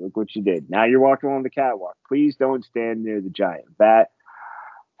factory. Look what you did. Now you're walking on the catwalk. Please don't stand near the giant bat.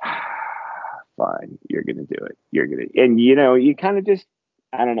 Fine, you're gonna do it. And you kind of just,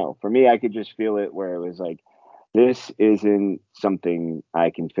 I don't know. For me, I could just feel it where it was like, this isn't something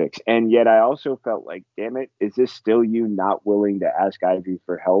I can fix. And yet I also felt like, damn it, is this still you not willing to ask Ivy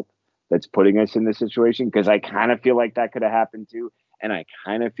for help that's putting us in this situation? Because I kind of feel like that could have happened too. And I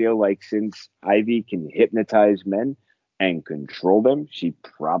kind of feel like since Ivy can hypnotize men and control them, she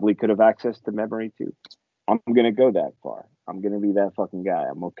probably could have access to memory too. I'm going to go that far. I'm going to be that fucking guy.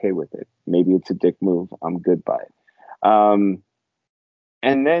 I'm okay with it. Maybe it's a dick move. I'm good by it.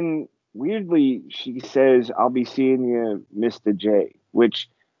 And then weirdly, she says, I'll be seeing you, Mr. J, which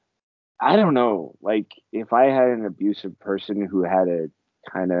I don't know. Like, if I had an abusive person who had a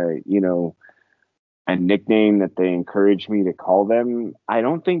kind of, a nickname that they encouraged me to call them, I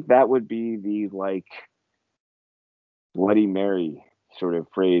don't think that would be the, like, Bloody Mary sort of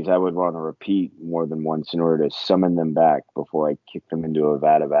phrase I would want to repeat more than once in order to summon them back before I kick them into a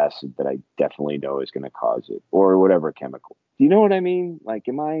vat of acid that I definitely know is going to cause it, or whatever chemical. Do you know what I mean? Like,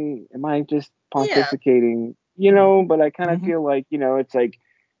 am I just pontificating? Yeah. But I kind of feel like, it's like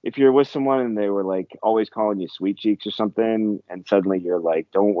if you're with someone and they were like always calling you sweet cheeks or something, and suddenly you're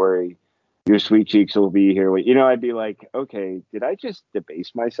like, don't worry, your sweet cheeks will be here. I'd be like, okay, did I just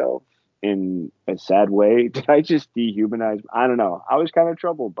debase myself in a sad way? Did I just dehumanize? I don't know. I was kind of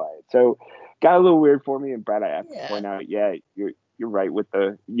troubled by it. So got a little weird for me. And Brad, I have to point out, you're right with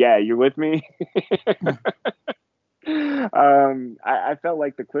you're with me. I felt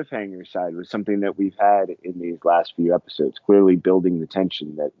like the cliffhanger side was something that we've had in these last few episodes, clearly building the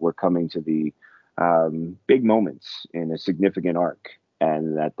tension that we're coming to the big moments in a significant arc,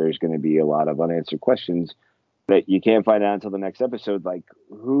 and that there's going to be a lot of unanswered questions that you can't find out until the next episode. Like,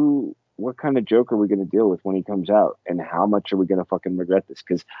 what kind of Joker are we going to deal with when he comes out, and how much are we going to fucking regret this?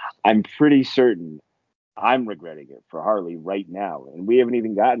 Because I'm pretty certain I'm regretting it for Harley right now, and we haven't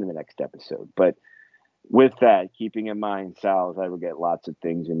even gotten to the next episode. But with that, keeping in mind Sal's, I would get lots of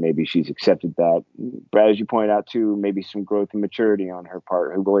things, and maybe she's accepted that. Brad, as you pointed out too, maybe some growth and maturity on her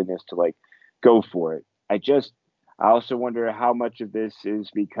part, her willingness to like go for it. I also wonder how much of this is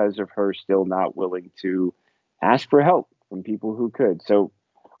because of her still not willing to ask for help from people who could. So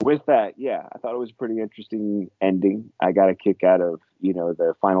with that, yeah, I thought it was a pretty interesting ending. I got a kick out of,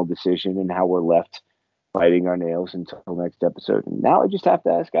 the final decision and how we're left biting our nails until next episode. And now I just have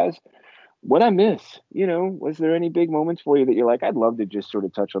to ask, guys, what I miss? Was there any big moments for you that you're like, I'd love to just sort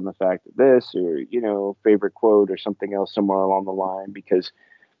of touch on the fact of this, or, favorite quote or something else somewhere along the line? Because,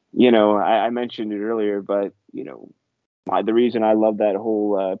 I mentioned it earlier, but, the reason I love that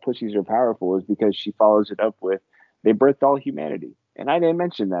whole Pussies Are Powerful is because she follows it up with, they birthed all humanity. And I didn't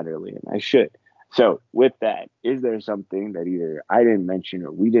mention that earlier, and I should. So with that, is there something that either I didn't mention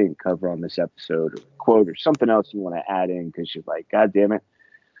or we didn't cover on this episode, or a quote or something else you want to add in because you're like, God damn it,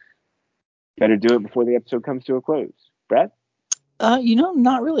 better do it before the episode comes to a close? Brad?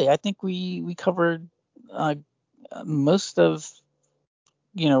 Not really. I think we covered most of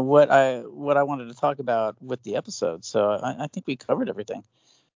what I wanted to talk about with the episode. So I think we covered everything.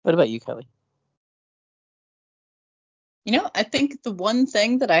 What about you, Kelly? I think the one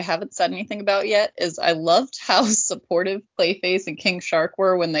thing that I haven't said anything about yet is I loved how supportive Clayface and King Shark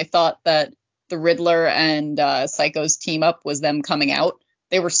were when they thought that the Riddler and Psycho's team up was them coming out.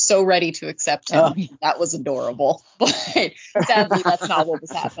 They were so ready to accept him. Oh, yeah. That was adorable. But sadly, that's not what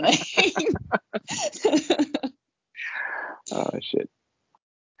was happening. Oh, shit.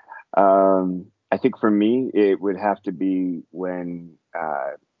 I think for me, it would have to be when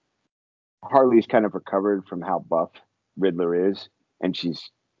Harley's kind of recovered from how buff Riddler is, and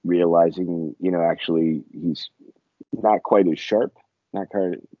she's realizing, actually he's not quite as sharp, not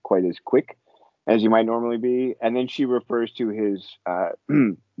quite as quick as you might normally be. And then she refers to his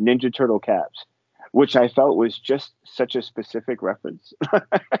Ninja Turtle caps, which I felt was just such a specific reference.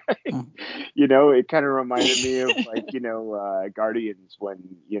 It kind of reminded me of Guardians when,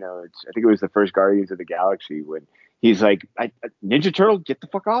 I think it was the first Guardians of the Galaxy when he's like, Ninja Turtle, get the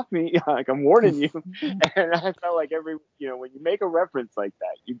fuck off me. Like, I'm warning you. And I felt like when you make a reference like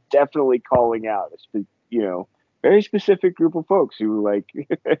that, you're definitely calling out very specific group of folks who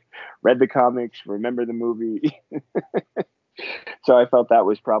read the comics, remember the movie. So I felt that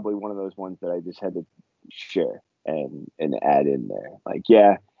was probably one of those ones that I just had to share and add in there. Like,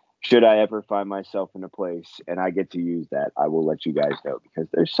 yeah, should I ever find myself in a place and I get to use that, I will let you guys know, because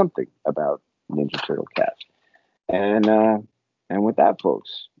there's something about Ninja Turtle caps. And with that,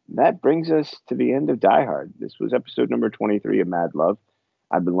 folks, that brings us to the end of Die Hard. This was episode number 23 of Mad Love.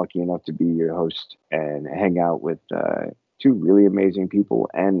 I've been lucky enough to be your host and hang out with two really amazing people.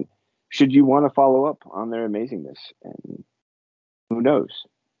 And should you want to follow up on their amazingness, and who knows,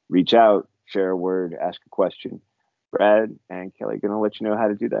 reach out, share a word, ask a question. Brad and Kelly are going to let you know how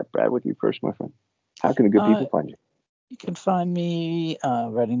to do that. Brad, with you first, my friend. How can the good people find you? You can find me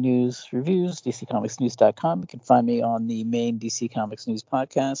writing news reviews, DCComicsNews.com. You can find me on the main DC Comics News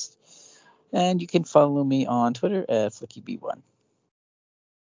podcast. And you can follow me on Twitter at FlickyB1.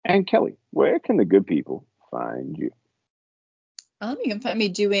 And Kelly, where can the good people find you? You can find me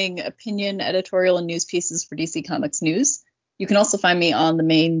doing opinion, editorial, and news pieces for DC Comics News. You can also find me on the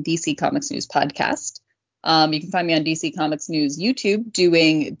main DC Comics News podcast. You can find me on DC Comics News YouTube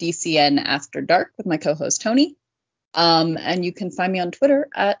doing DCN After Dark with my co-host Tony. And you can find me on Twitter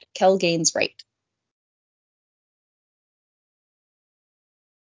at KelGainsWright.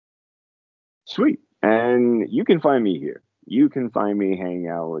 Sweet. And you can find me here. You can find me hanging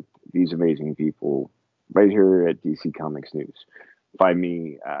out with these amazing people right here at DC Comics News. Find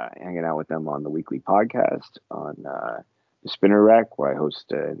me hanging out with them on the weekly podcast on the Spinner Rack, where I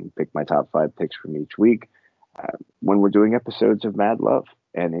host and pick my top 5 picks from each week when we're doing episodes of Mad Love.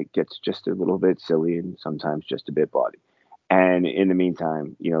 And it gets just a little bit silly and sometimes just a bit bawdy. And in the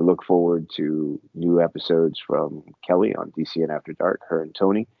meantime, look forward to new episodes from Kelly on DCN After Dark, her and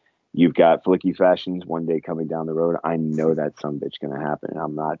Tony. You've got Flicky Fashions one day coming down the road. I know that sumbitch going to happen.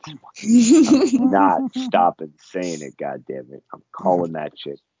 I'm not stopping saying it, goddammit. I'm calling that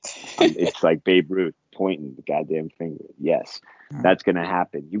shit. It's like Babe Ruth pointing the goddamn finger. Yes, that's going to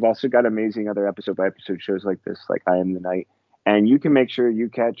happen. You've also got amazing other episode by episode shows like this, like I Am the Night. And you can make sure you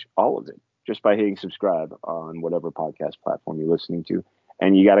catch all of it just by hitting subscribe on whatever podcast platform you're listening to.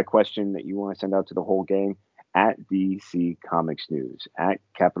 And you got a question that you want to send out to the whole gang, at DC Comics News, at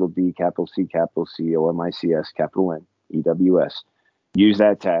capital D, capital C, capital COMICS, capital N, EWS. Use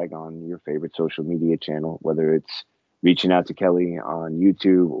that tag on your favorite social media channel, whether it's reaching out to Kelly on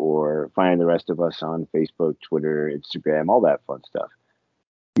YouTube or finding the rest of us on Facebook, Twitter, Instagram, all that fun stuff.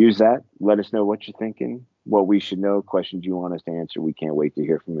 Use that. Let us know what you're thinking, what we should know, questions you want us to answer. We can't wait to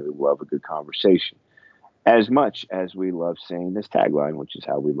hear from you. We love a good conversation. As much as we love saying this tagline, which is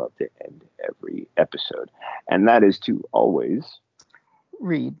how we love to end every episode. And that is to always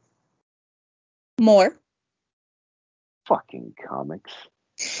read more fucking comics.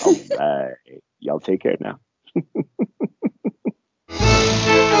 All right. Y'all take care now.